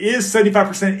pushed. It is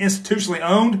 75% institutionally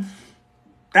owned.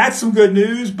 That's some good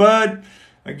news, but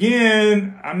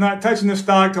again, I'm not touching this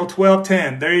stock till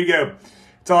 12.10. There you go.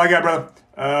 That's all I got, brother.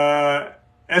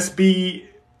 SBRC.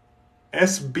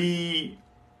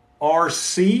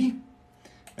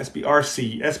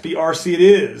 SBRC it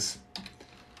is.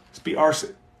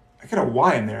 SBRC. I got a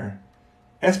Y in there.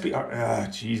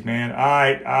 Jeez, man. All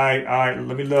right.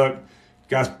 Let me look. You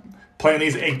guys playing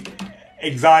these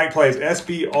exotic plays.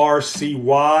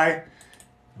 SBRCY,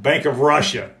 Bank of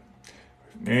Russia.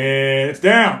 And it's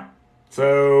down.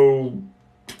 So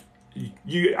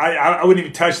I wouldn't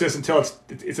even touch this until it's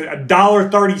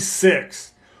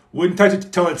 $1.36. Wouldn't touch it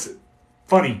until it's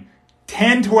funny.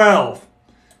 10.12.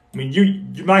 I mean,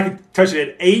 you might touch it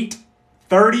at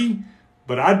 8.30,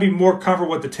 but I'd be more comfortable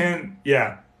with the 10.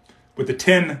 Yeah, with the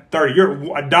 10.30. You're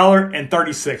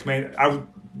 $1.36, man. I'm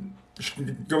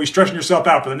gonna be stressing yourself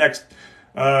out for the next.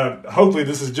 Hopefully,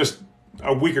 this is just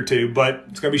a week or two, but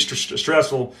it's gonna be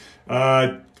stressful.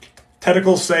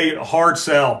 Technicals say hard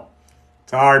sell.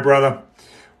 Sorry, brother.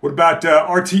 What about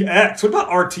RTX? What about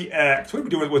RTX? What are we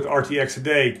doing with RTX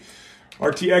today?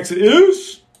 RTX it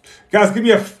is. Guys, give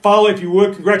me a follow if you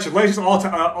would. Congratulations.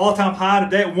 All-time high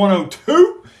today at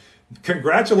 102.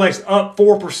 Congratulations. Up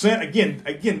 4%. Again,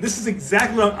 this is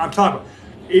exactly what I'm talking about.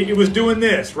 It was doing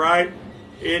this, right?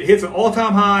 It hits an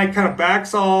all-time high, kind of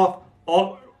backs off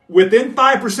within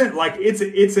 5%. Like it's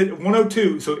at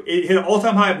 102. So it hit an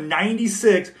all-time high of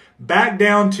 96, back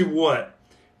down to what?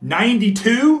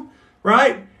 92,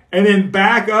 right? And then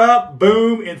back up,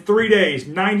 boom, in 3 days,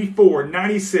 94,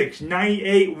 96,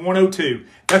 98, 102.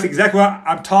 That's exactly what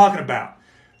I'm talking about.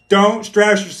 Don't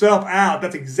stress yourself out.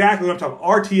 That's exactly what I'm talking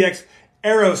about. RTX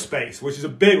Aerospace, which is a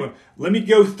big one. Let me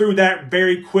go through that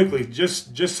very quickly,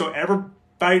 just so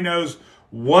everybody knows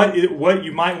what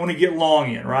you might want to get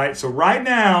long in, right? So right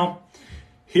now,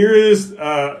 here is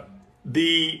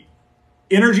the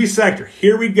energy sector.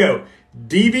 Here we go.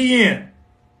 DVN,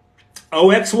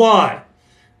 OXY,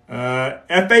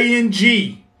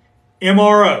 FANG,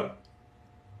 MRO,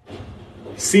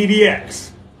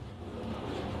 CVX.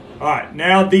 All right,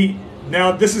 now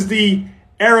this is the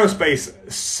aerospace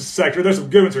sector. There's some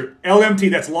good ones here. LMT,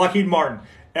 that's Lockheed Martin.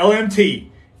 LMT,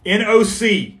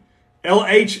 NOC,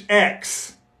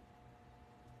 LHX,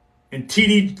 and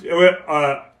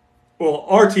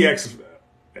RTX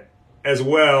as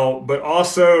well. But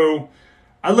also,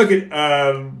 I look at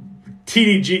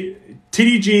TDG,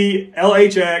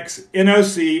 LHX,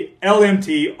 NOC,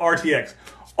 LMT, RTX,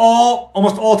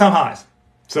 almost all-time highs.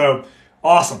 So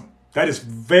awesome. That is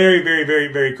very, very, very,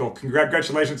 very cool.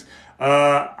 Congratulations.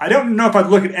 I don't know if I'd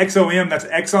look at XOM, that's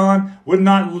Exxon. Would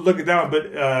not look at that one,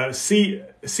 but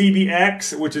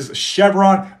CBX, which is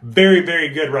Chevron, very, very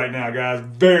good right now, guys.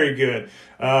 Very good.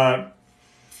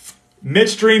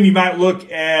 Midstream, you might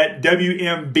look at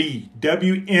WMB.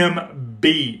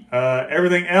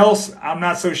 Everything else, I'm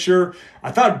not so sure. I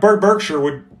thought Berkshire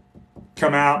would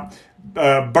come out.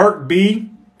 Berk B,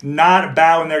 not a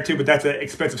bow in there too, but that's an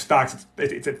expensive stock.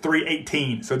 It's at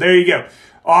 318. So there you go.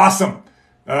 Awesome.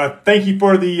 Thank you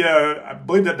for the, I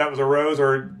believe that was a rose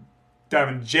or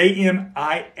diamond.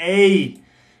 JMIA.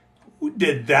 Who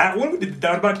did that one? We did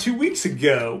that about 2 weeks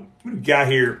ago. What do we got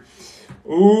here?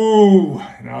 Ooh,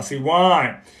 now I'll see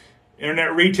why.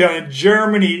 Internet retail in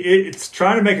Germany, it's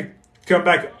trying to make a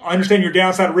comeback. Understand your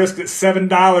downside risk at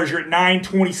 $7. You're at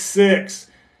 $9.26.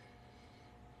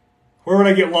 Where would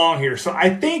I get long here? So I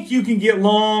think you can get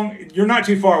long. You're not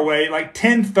too far away, like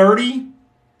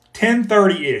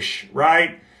 1030-ish,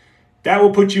 right? That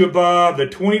will put you above the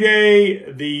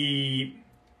 20-day, the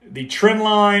trend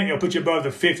line. It'll put you above the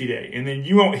 50-day. And then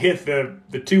you won't hit the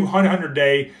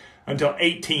 200-day until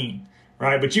 18,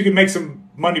 right? But you can make some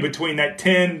money between that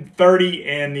 1030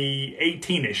 and the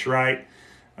 18-ish, right?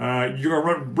 You're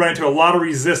going to run into a lot of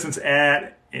resistance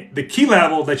at the key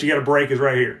level that you got to break is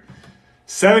right here.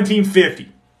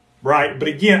 1750, right? But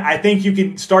again, I think you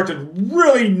can start to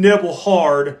really nibble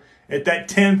hard at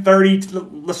that 1030,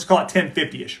 let's just call it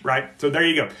 1050-ish, right? So there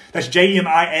you go. That's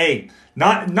JMIA.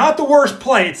 Not the worst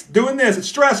play. It's doing this. It's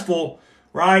stressful,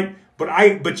 right?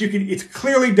 But you can. It's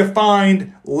clearly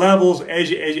defined levels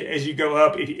as you go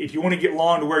up. If you want to get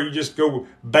long to where you just go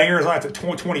bangers on it at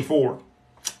 24.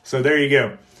 So there you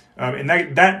go. And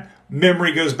that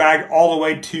memory goes back all the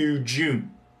way to June.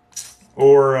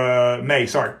 Or May,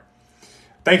 sorry.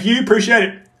 Thank you, appreciate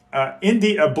it.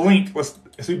 Blink, let's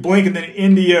see, Blink and then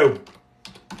Indio.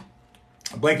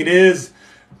 Blink it is.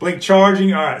 Blink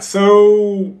charging. All right,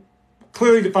 so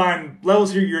clearly defined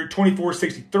levels here. You're at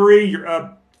 2463. You're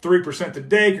up 3%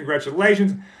 today.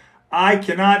 Congratulations. I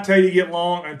cannot tell you to get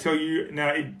long until you. Now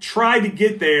it tried to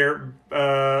get there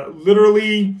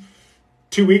literally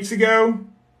 2 weeks ago,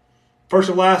 first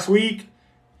of last week.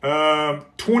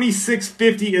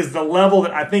 2650 is the level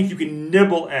that I think you can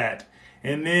nibble at.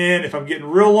 And then if I'm getting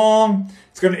real long,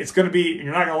 it's gonna be, and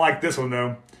you're not gonna like this one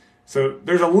though. So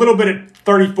there's a little bit at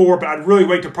 34, but I'd really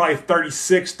wait to probably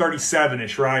 36,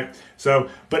 37-ish, right? So,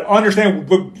 but understand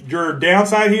what your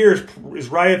downside here is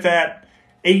right at that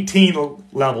 18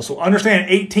 level. So understand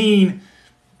 18,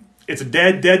 it's a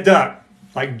dead duck,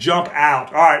 like jump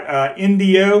out. All right,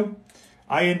 Indio.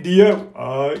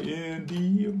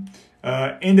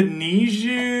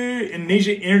 Indonesia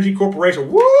Energy Corporation.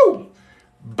 Woo!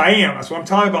 Bam! That's what I'm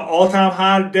talking about. All-time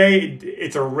high today.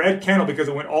 It's a red candle because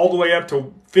it went all the way up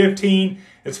to 15.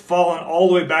 It's fallen all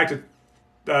the way back to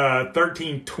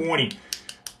 1320.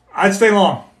 I'd stay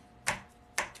long.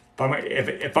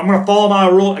 If I'm going to follow my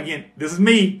rule, again, this is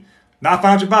me, not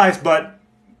financial advice, but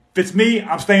if it's me,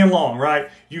 I'm staying long, right?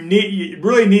 It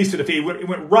really needs to defeat. It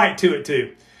went right to it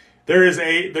too. There's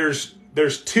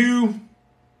two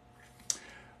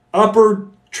upper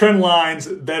trend lines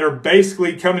that are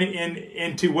basically coming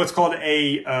into what's called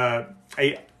a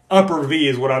upper V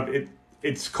is what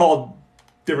it's called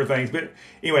different things. But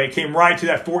anyway, it came right to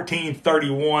that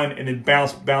 1431 and then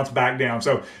bounced back down.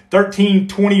 So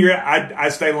 1320, I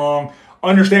stay long.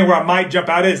 Understand where I might jump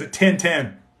out is at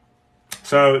 1010.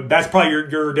 So that's probably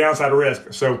your downside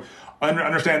risk. So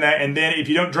understand that. And then if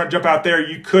you don't jump out there,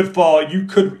 you could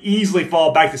easily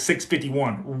fall back to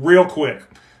 651 real quick.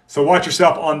 So watch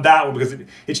yourself on that one because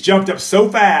it's jumped up so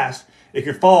fast, it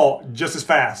can fall just as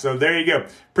fast. So there you go.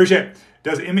 Appreciate it.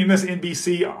 Does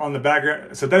MSNBC on the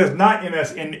background? So that is not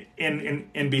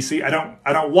MSNBC. I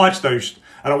don't watch those.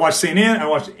 I don't watch CNN. I don't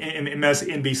watch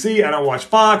MSNBC. I don't watch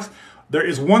Fox. There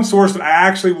is one source that I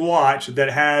actually watch that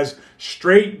has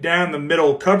straight down the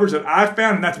middle coverage that I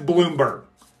found, and that's Bloomberg.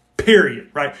 Period.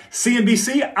 Right?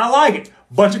 CNBC, I like it.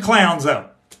 Bunch of clowns though.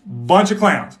 Bunch of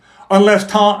clowns. Unless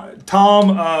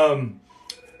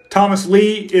Thomas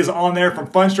Lee is on there from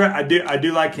Fundstrat, I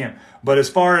do like him. But as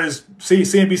far as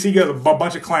CNBC goes, a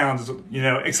bunch of clowns,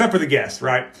 except for the guests,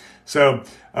 right? So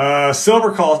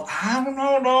silver calls, I don't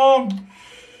know, dog.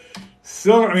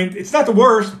 Silver, I mean, it's not the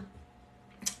worst.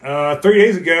 3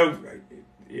 days ago,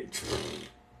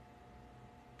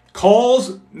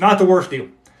 calls, not the worst deal.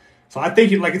 So I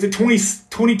think it's at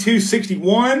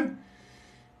 22.61.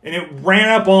 And it ran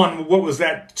up on, what was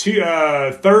that,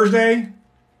 Thursday?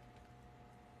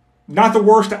 Not the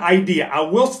worst idea. I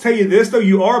will tell you this, though.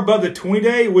 You are above the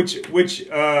 20-day, which was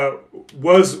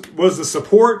the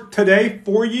support today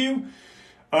for you.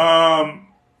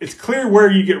 it's clear where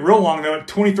you get real long though at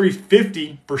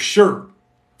 23.50 for sure.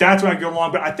 That's when I go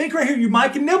long. But I think right here you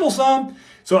might can nibble some.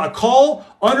 So a call,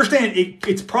 understand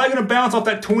it's probably going to bounce off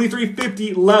that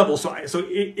 23.50 level. So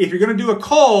if you're going to do a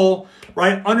call,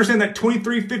 right, understand that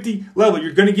 23.50 level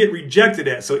you're going to get rejected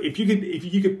at. So if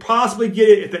you could possibly get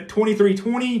it at that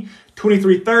 23.20,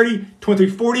 23.30,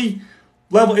 23.40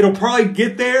 level, it'll probably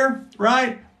get there,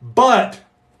 right? But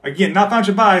again, not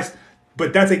financial advice,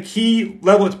 but that's a key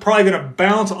level. It's probably going to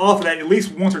bounce off of that at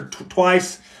least once or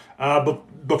twice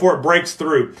before it breaks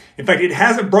through. In fact, it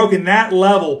hasn't broken that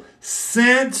level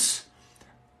since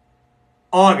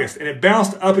August, and it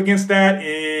bounced up against that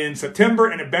in September,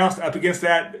 and it bounced up against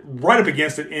that, right up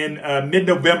against it in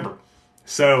mid-November.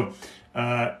 So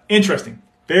interesting,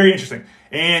 very interesting.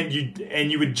 And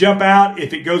you would jump out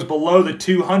if it goes below the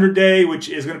 200-day, which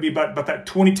is going to be about that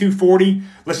 22.40.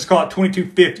 Let's just call it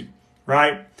 22.50,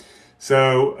 right?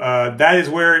 So that is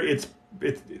where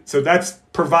so that's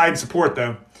providing support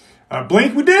though.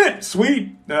 Blink, we did it.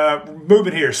 Sweet.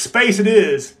 Moving here. Space it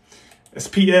is.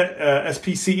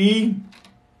 SPCE.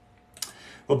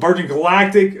 Well, Virgin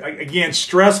Galactic, again,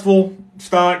 stressful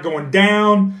stock going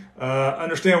down.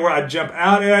 Understand where I jump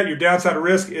out at. Your downside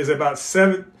risk is about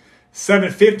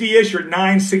 750-ish. You're at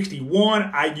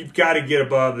 961. You've got to get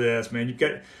above this, man.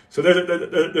 So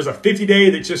there's a 50-day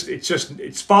that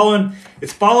it's followed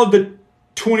the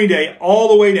 20-day all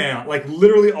the way down, like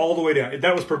literally all the way down.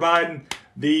 That was providing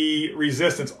the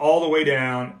resistance all the way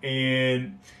down,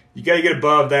 and you got to get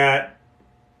above that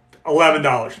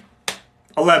 $11,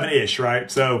 11-ish,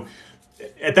 right? So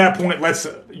at that point,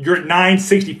 you're at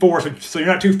 964, so you're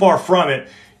not too far from it.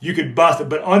 You could bust it,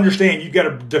 but understand you got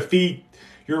to defeat.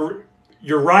 You're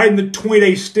riding the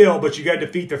 20-day still, but you got to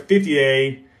defeat the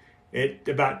 50-day at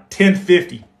about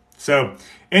 1050. So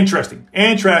interesting.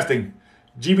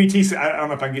 GBTC. I don't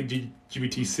know if I can get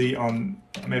GBTC on.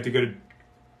 I may have to go to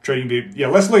TradingView. Yeah,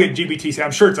 let's look at GBTC.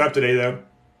 I'm sure it's up today though.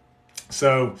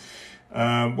 So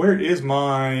where'd it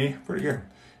go?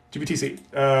 GBTC.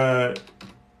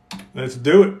 Let's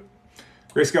do it.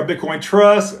 Grayscale Bitcoin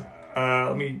Trust.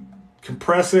 Let me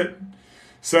compress it.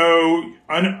 So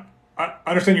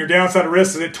understand your downside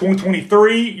risk is at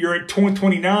 2023. You're at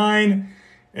 2029.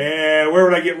 And where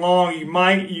would I get long? You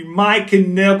might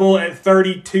can nibble at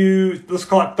 32. Let's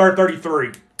call it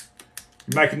 33.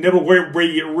 You might can nibble where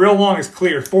you get real long is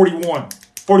clear.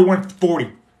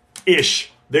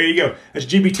 41.40-ish. There you go. That's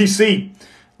GBTC.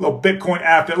 A little Bitcoin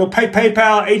after. A little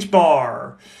PayPal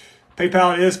HBAR.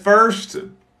 PayPal is first.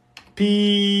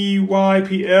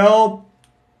 PYPL.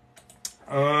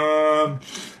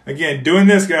 Again, doing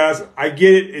this, guys. I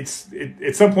get it.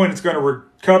 At some point it's going to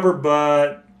recover,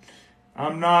 but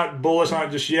I'm not bullish on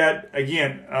it just yet.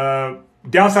 Again,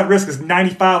 downside risk is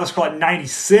 95. Let's call it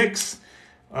 96.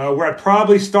 Where I'd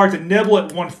probably start to nibble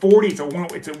at 140. It's at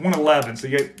 111. So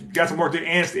you got some work to do.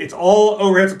 And it's all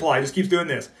overhead supply. It just keeps doing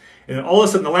this. And then all of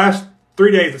a sudden, the last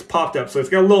 3 days, it's popped up. So it's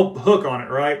got a little hook on it,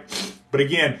 right? But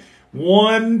again,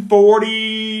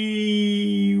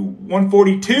 140,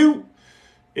 142,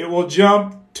 it will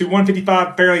jump to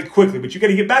 155 fairly quickly. But you got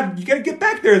to get back. You got to get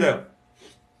back there though.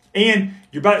 And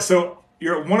you're at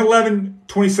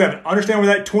 111.27. Understand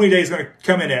where that 20 day is going to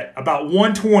come in at, about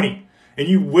 120. And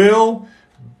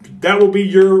that will be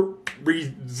your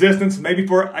resistance maybe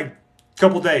for a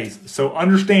couple days. So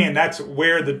understand that's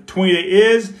where the 20 day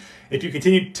is. If you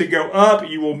continue to go up,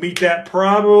 you will meet that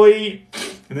probably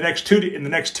in the next 2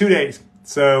 days.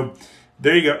 So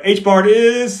there you go. HBAR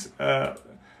is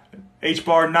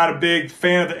HBAR. Not a big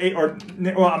fan of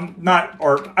the I'm not,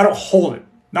 or I don't hold it.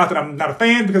 Not that I'm not a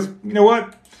fan, because you know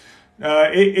what?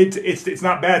 It's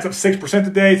not bad. It's up 6%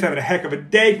 today. It's having a heck of a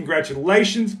day.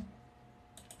 Congratulations.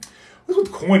 What's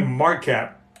with coin market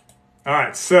cap? All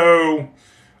right, so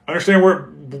understand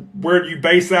where you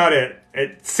base out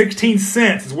at 16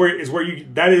 cents is where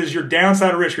that is your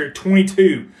downside risk. You're at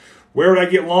 22. Where would I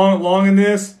get long in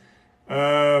this?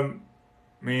 Man,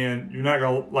 you're not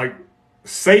gonna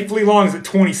safely long is at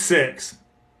 26,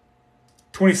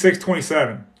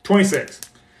 27, 26.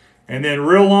 And then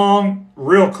real long,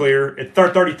 real clear at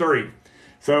 33.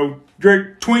 So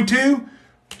you're at 22,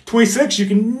 26, you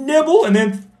can nibble, and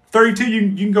then 32,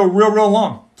 you can go real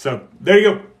long. So there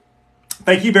you go.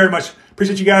 Thank you very much.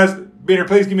 Appreciate you guys being here.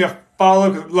 Please give me a follow.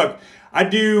 Look, I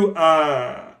do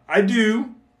a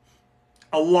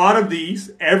lot of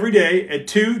these every day at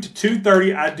 2 to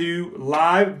 2:30. I do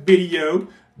live video.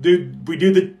 We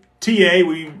do the TA.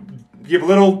 We give a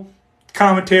little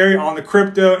commentary on the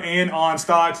crypto and on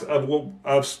stocks of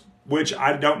which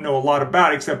I don't know a lot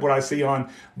about except what I see on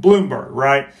Bloomberg,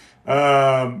 right?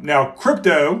 Now,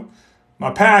 crypto,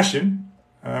 my passion,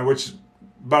 which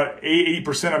about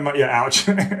 80% of my, yeah, ouch.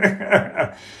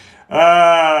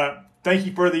 Thank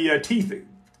you for the teeth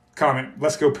comment.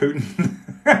 Let's go Putin.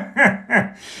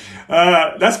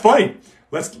 That's funny.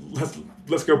 Let's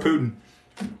go Putin.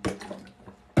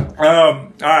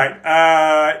 All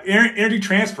right. Energy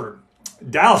Transfer,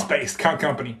 Dallas-based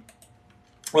company.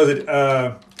 Was it?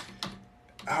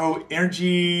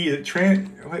 Energy.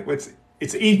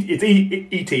 It's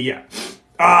ET. Yeah.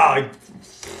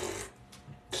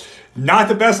 Not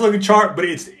the best looking chart, but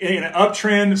it's in an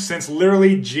uptrend since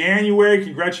literally January.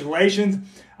 Congratulations.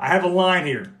 I have a line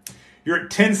here. You're at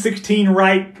 1016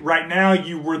 right now.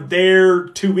 You were there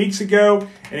 2 weeks ago,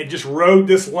 and it just rode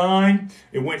this line.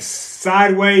 It went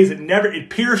sideways. It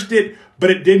pierced it,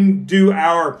 but it didn't do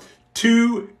our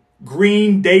 2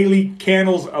 green daily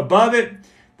candles above it.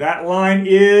 That line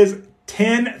is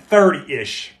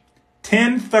 1030-ish.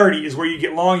 1030 is where you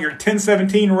get long. You're at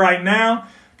 1017 right now.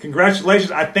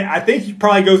 Congratulations. I think you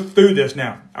probably go through this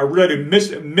now. I really do.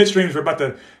 Midstreams are about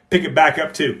to pick it back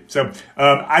up too. So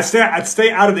I'd stay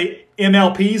out of the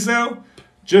MLPs though.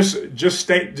 Just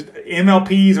stay.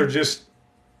 MLPs are just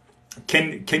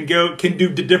can do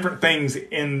the different things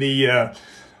in the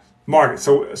market.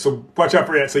 So watch out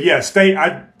for that. So yeah,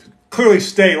 I clearly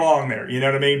stay long there. You know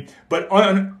what I mean? But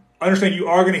understand you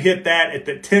are going to hit that at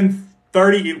the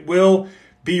 1030. It will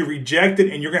be rejected,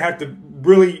 and you're going to have to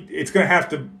it's going to have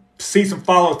to see some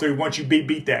follow through once you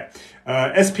beat that.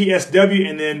 SPSW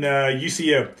and then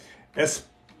UCO.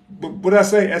 What did I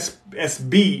say?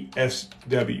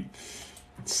 SBSW.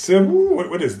 So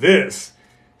what is this?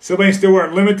 Sylvain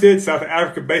Stillwater Limited, South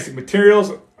Africa Basic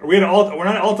Materials. We're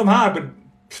not at all-time high, but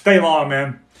stay long,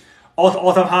 man.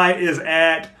 All-time high is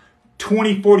at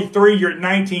 2043. You're at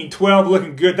 1912,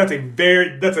 looking good. That's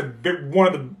one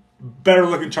of the better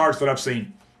looking charts that I've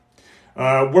seen.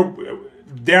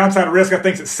 Downside risk, I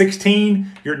think, is at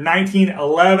 16. You're at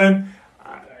 1911.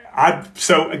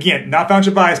 So again, not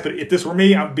financial bias, but if this were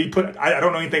me, I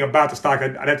don't know anything about the stock.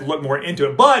 I'd have to look more into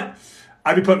it, but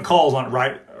I'd be putting calls on it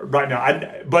right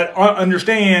now. But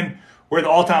understand where the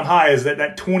all-time high is at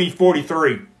that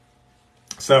 2043.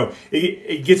 So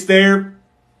it gets there,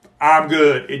 I'm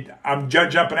good. I'm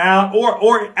jumping out,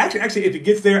 or actually, if it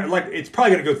gets there, it's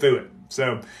probably going to go through it.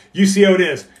 So UCO it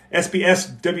is.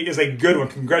 SPSW is a good one.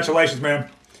 Congratulations, man.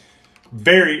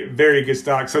 Very, very good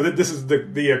stock. So this is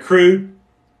the crude.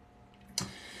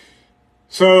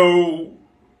 So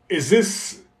is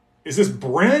this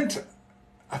Brent?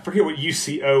 I forget what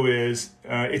UCO is.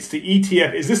 It's the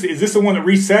ETF. Is this the one that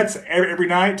resets every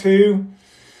night too?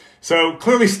 So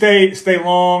clearly stay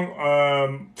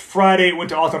long. Friday it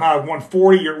went to all-time high of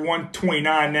 140. You're at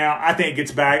 129 now. I think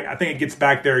it gets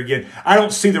back there again. I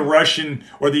don't see the Russian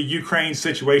or the Ukraine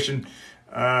situation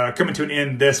coming to an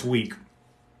end this week.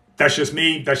 That's just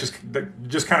me. That's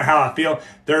just kind of how I feel.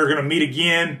 They're going to meet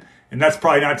again, and that's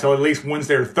probably not until at least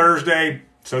Wednesday or Thursday.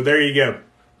 So there you go.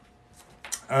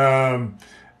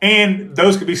 And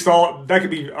those could be stalled. That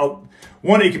could be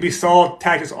one. It could be stalled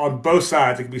tactics on both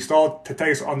sides. It could be stalled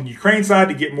tactics on the Ukraine side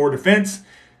to get more defense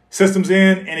systems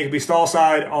in, and it could be stall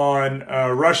side on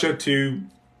Russia to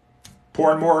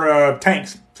pour in more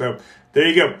tanks. So there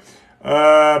you go.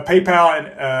 PayPal and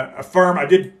Affirm. I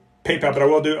did PayPal, but I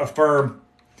will do Affirm.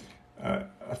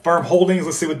 Affirm Holdings.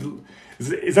 Let's see what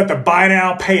is that. The buy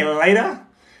now, pay later.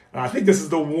 I think this is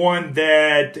the one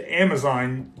that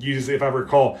Amazon uses, if I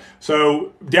recall.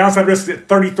 So downside risk is at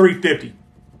 33.50.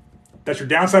 That's your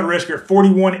downside risk. You're at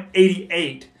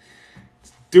 41.88.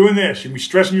 Doing this, you'll be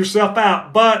stressing yourself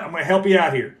out, but I'm going to help you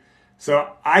out here.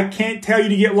 So I can't tell you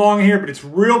to get long here, but it's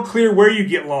real clear where you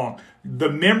get long.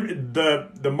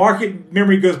 The market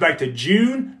memory goes back to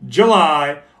June,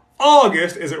 July,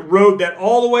 August, as it rode that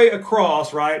all the way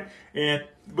across, right?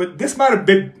 But that might have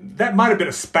been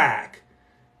a SPAC.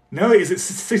 No, is it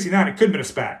 69? It could have been a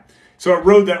SPAC. So it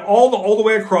rode that all the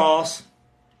way across.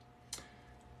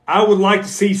 I would like to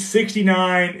see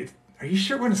 69. Are you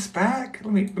sure it wasn't a SPAC?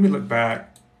 Let me look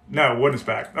back. No, it wasn't a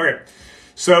SPAC. Okay.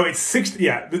 So it's 60.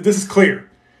 Yeah, this is clear.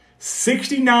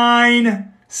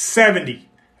 69.70.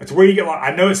 That's where you get long.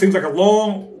 I know it seems like a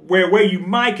long way away. You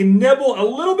might can nibble a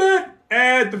little bit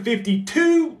at the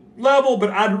 52 level,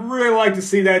 but I'd really like to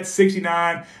see that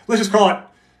 69. Let's just call it,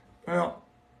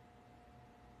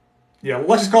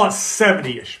 let's just call it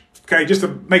 70-ish. Okay, just to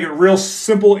make it real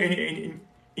simple in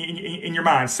your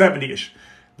mind, 70-ish.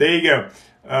 There you go.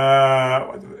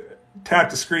 Tap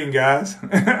the screen, guys.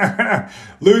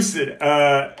 Lucid,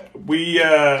 we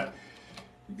having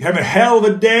a hell of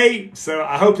a day. So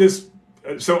I hope this.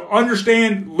 So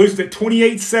understand, Lucid at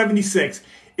 28.76.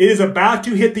 It is about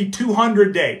to hit the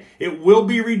 200 day. It will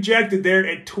be rejected there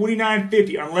at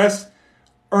 29.50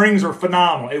 earnings are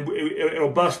phenomenal. It'll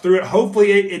bust through it.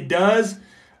 Hopefully it does.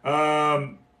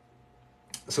 So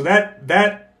that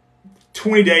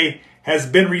 20-day has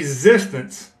been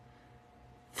resistance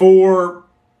for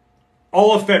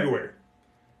all of February.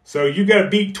 So you got to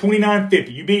beat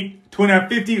 29.50. You beat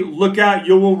 29.50, look out,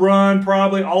 you will run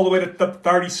probably all the way to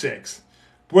 36.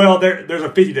 Well, there's a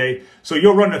 50-day. So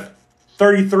you'll run to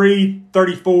 33,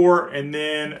 34, and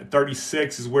then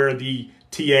 36 is where the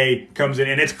TA comes in,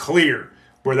 and it's clear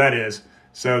where that is.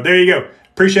 So there you go.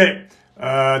 Appreciate it.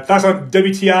 Thoughts on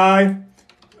WTI?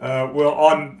 Well,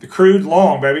 on the crude,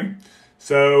 long, baby.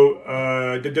 So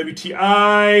the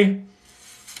WTI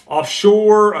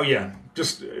offshore. Oh yeah,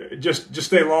 just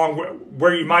stay long.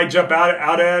 Where you might jump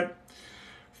out at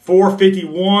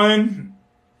 451,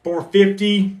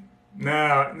 450. No,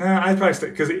 I'd probably stay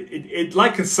because it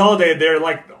like consolidated there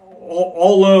like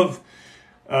all of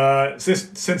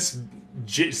since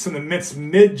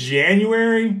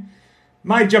mid-January.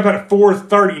 Might jump out at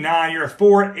 439. You're at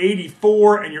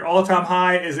 484, and your all-time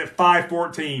high is at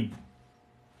 514.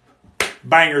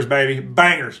 Bangers, baby,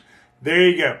 bangers. There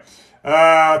you go.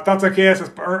 Thoughts on KS?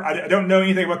 I don't know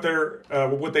anything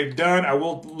about what they've done. I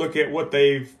will look at what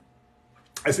they've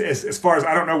as far as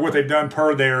I don't know what they've done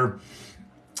per their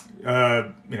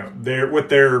what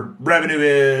their revenue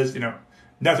is.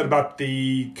 Nothing about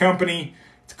the company.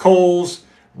 It's Kohl's.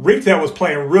 Retail was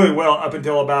playing really well up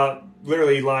until about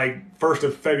literally like 1st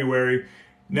of February.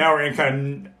 Now we're in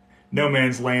kind of no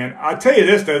man's land. I'll tell you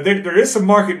this though, there is some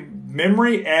market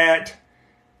memory at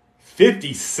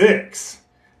 56.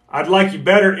 I'd like you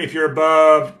better if you're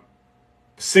above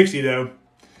 60 though.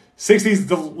 60 is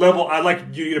the level I'd like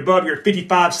you to get above. You're at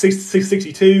 55, 60,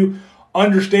 62.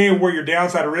 Understand where your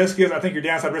downside risk is. I think your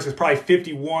downside risk is probably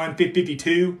 51,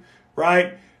 52,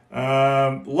 right?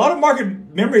 A lot of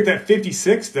market memory at that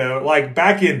 56 though, like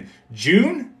back in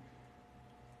June.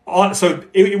 So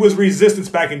it was resistance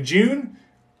back in June,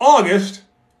 August,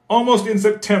 almost in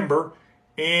September,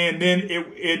 and then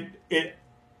it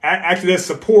acted as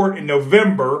support in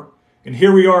November, and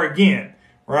here we are again,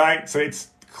 right? So it's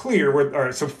clear. All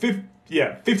right, so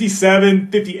 57,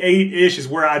 58-ish is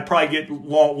where I'd probably get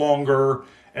longer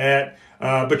at,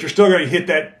 but you're still going to hit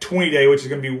that 20-day, which is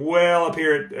going to be well up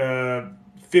here at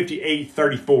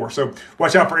 58.34. So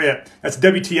watch out for it. That's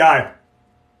WTI.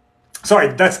 Sorry,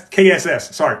 that's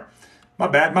KSS. Sorry. My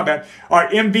bad. All right,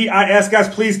 MVIS, guys,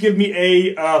 please give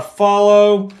me a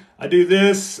follow. I do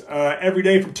this every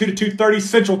day from 2 to 2:30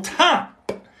 Central Time.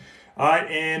 All right,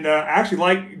 and I actually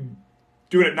like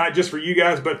doing it not just for you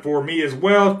guys, but for me as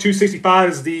well.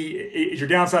 265 is your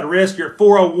downside risk. You're at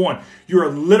 401. You are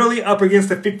literally up against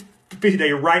the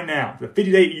 50-day right now. The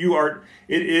 50-day,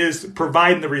 it is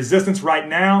providing the resistance right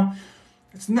now.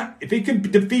 It's not, if it can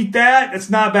defeat that,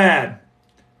 it's not bad.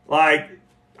 Like,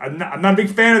 I'm not a big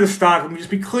fan of the stock. Let me just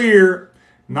be clear.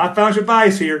 Not financial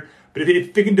advice here. But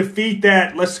if it can defeat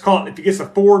that, let's call it, if it gets a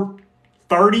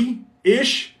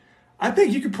 430-ish, I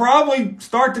think you could probably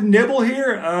start to nibble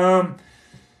here.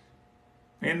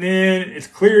 And then it's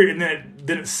clear, and then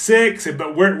it's 6.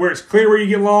 But where it's clear where you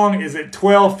get long is at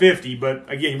 1250. But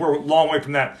again, we're a long way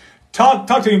from that. Talk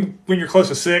to me when you're close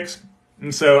to 6.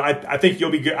 And so I think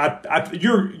you'll be good.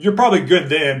 You're probably good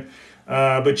then.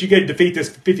 But you get to defeat this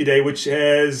 50-day, which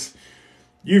has,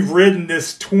 you've ridden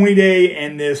this 20-day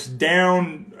and this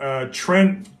down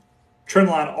trend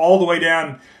line all the way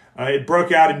down. It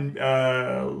broke out in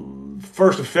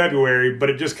 1st of February, but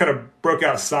it just kind of broke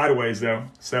out sideways though.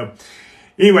 So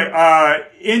anyway,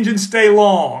 engine stay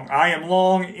long. I am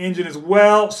long engine as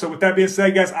well. So with that being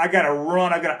said, guys, I got to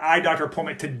run. I got an eye doctor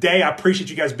appointment today. I appreciate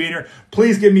you guys being here.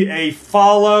 Please give me a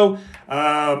follow.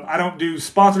 I don't do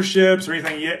sponsorships or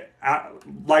anything yet.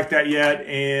 Like that yet,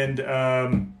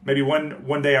 and maybe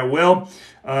one day I will.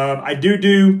 I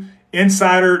do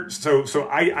insider, so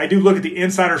I do look at the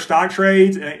insider stock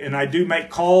trades, and I do make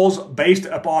calls based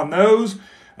upon those.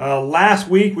 Last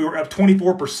week we were up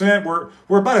 24%. We're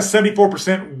about a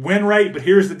 74% win rate, but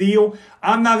here's the deal: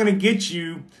 I'm not going to get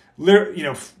you,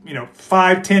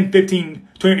 5, 10, 15,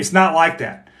 20. It's not like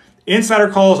that. Insider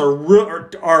calls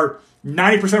are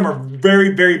 90% of them are very,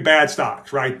 very bad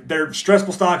stocks, right? They're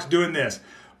stressful stocks doing this.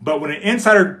 But when an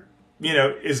insider,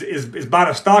 is buying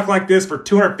a stock like this for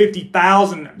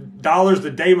 $250,000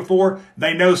 the day before,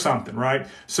 they know something, right?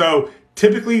 So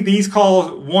typically these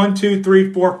calls 1, 2,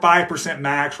 3, 4, 5%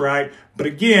 max, right? But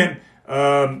again,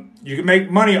 you can make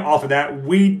money off of that.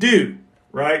 We do,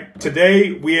 right?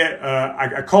 Today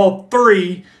I called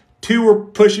 3, 2 were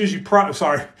pushes.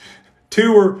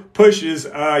 Two were pushes.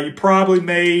 You probably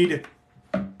made,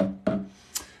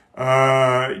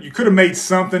 you could have made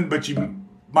something, but you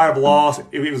might have lost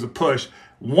if it was a push.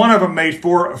 One of them made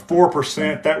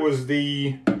 4%. That was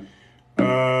the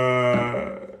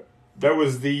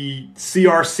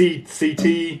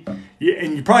CRCCT,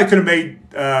 and you probably could have made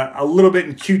a little bit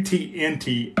in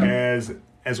QTNT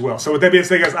as well. So with that being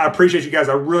said, guys, I appreciate you guys.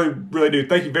 I really, really do.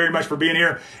 Thank you very much for being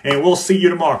here, and we'll see you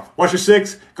tomorrow. Watch your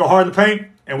six, go hard in the paint,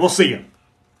 and we'll see you.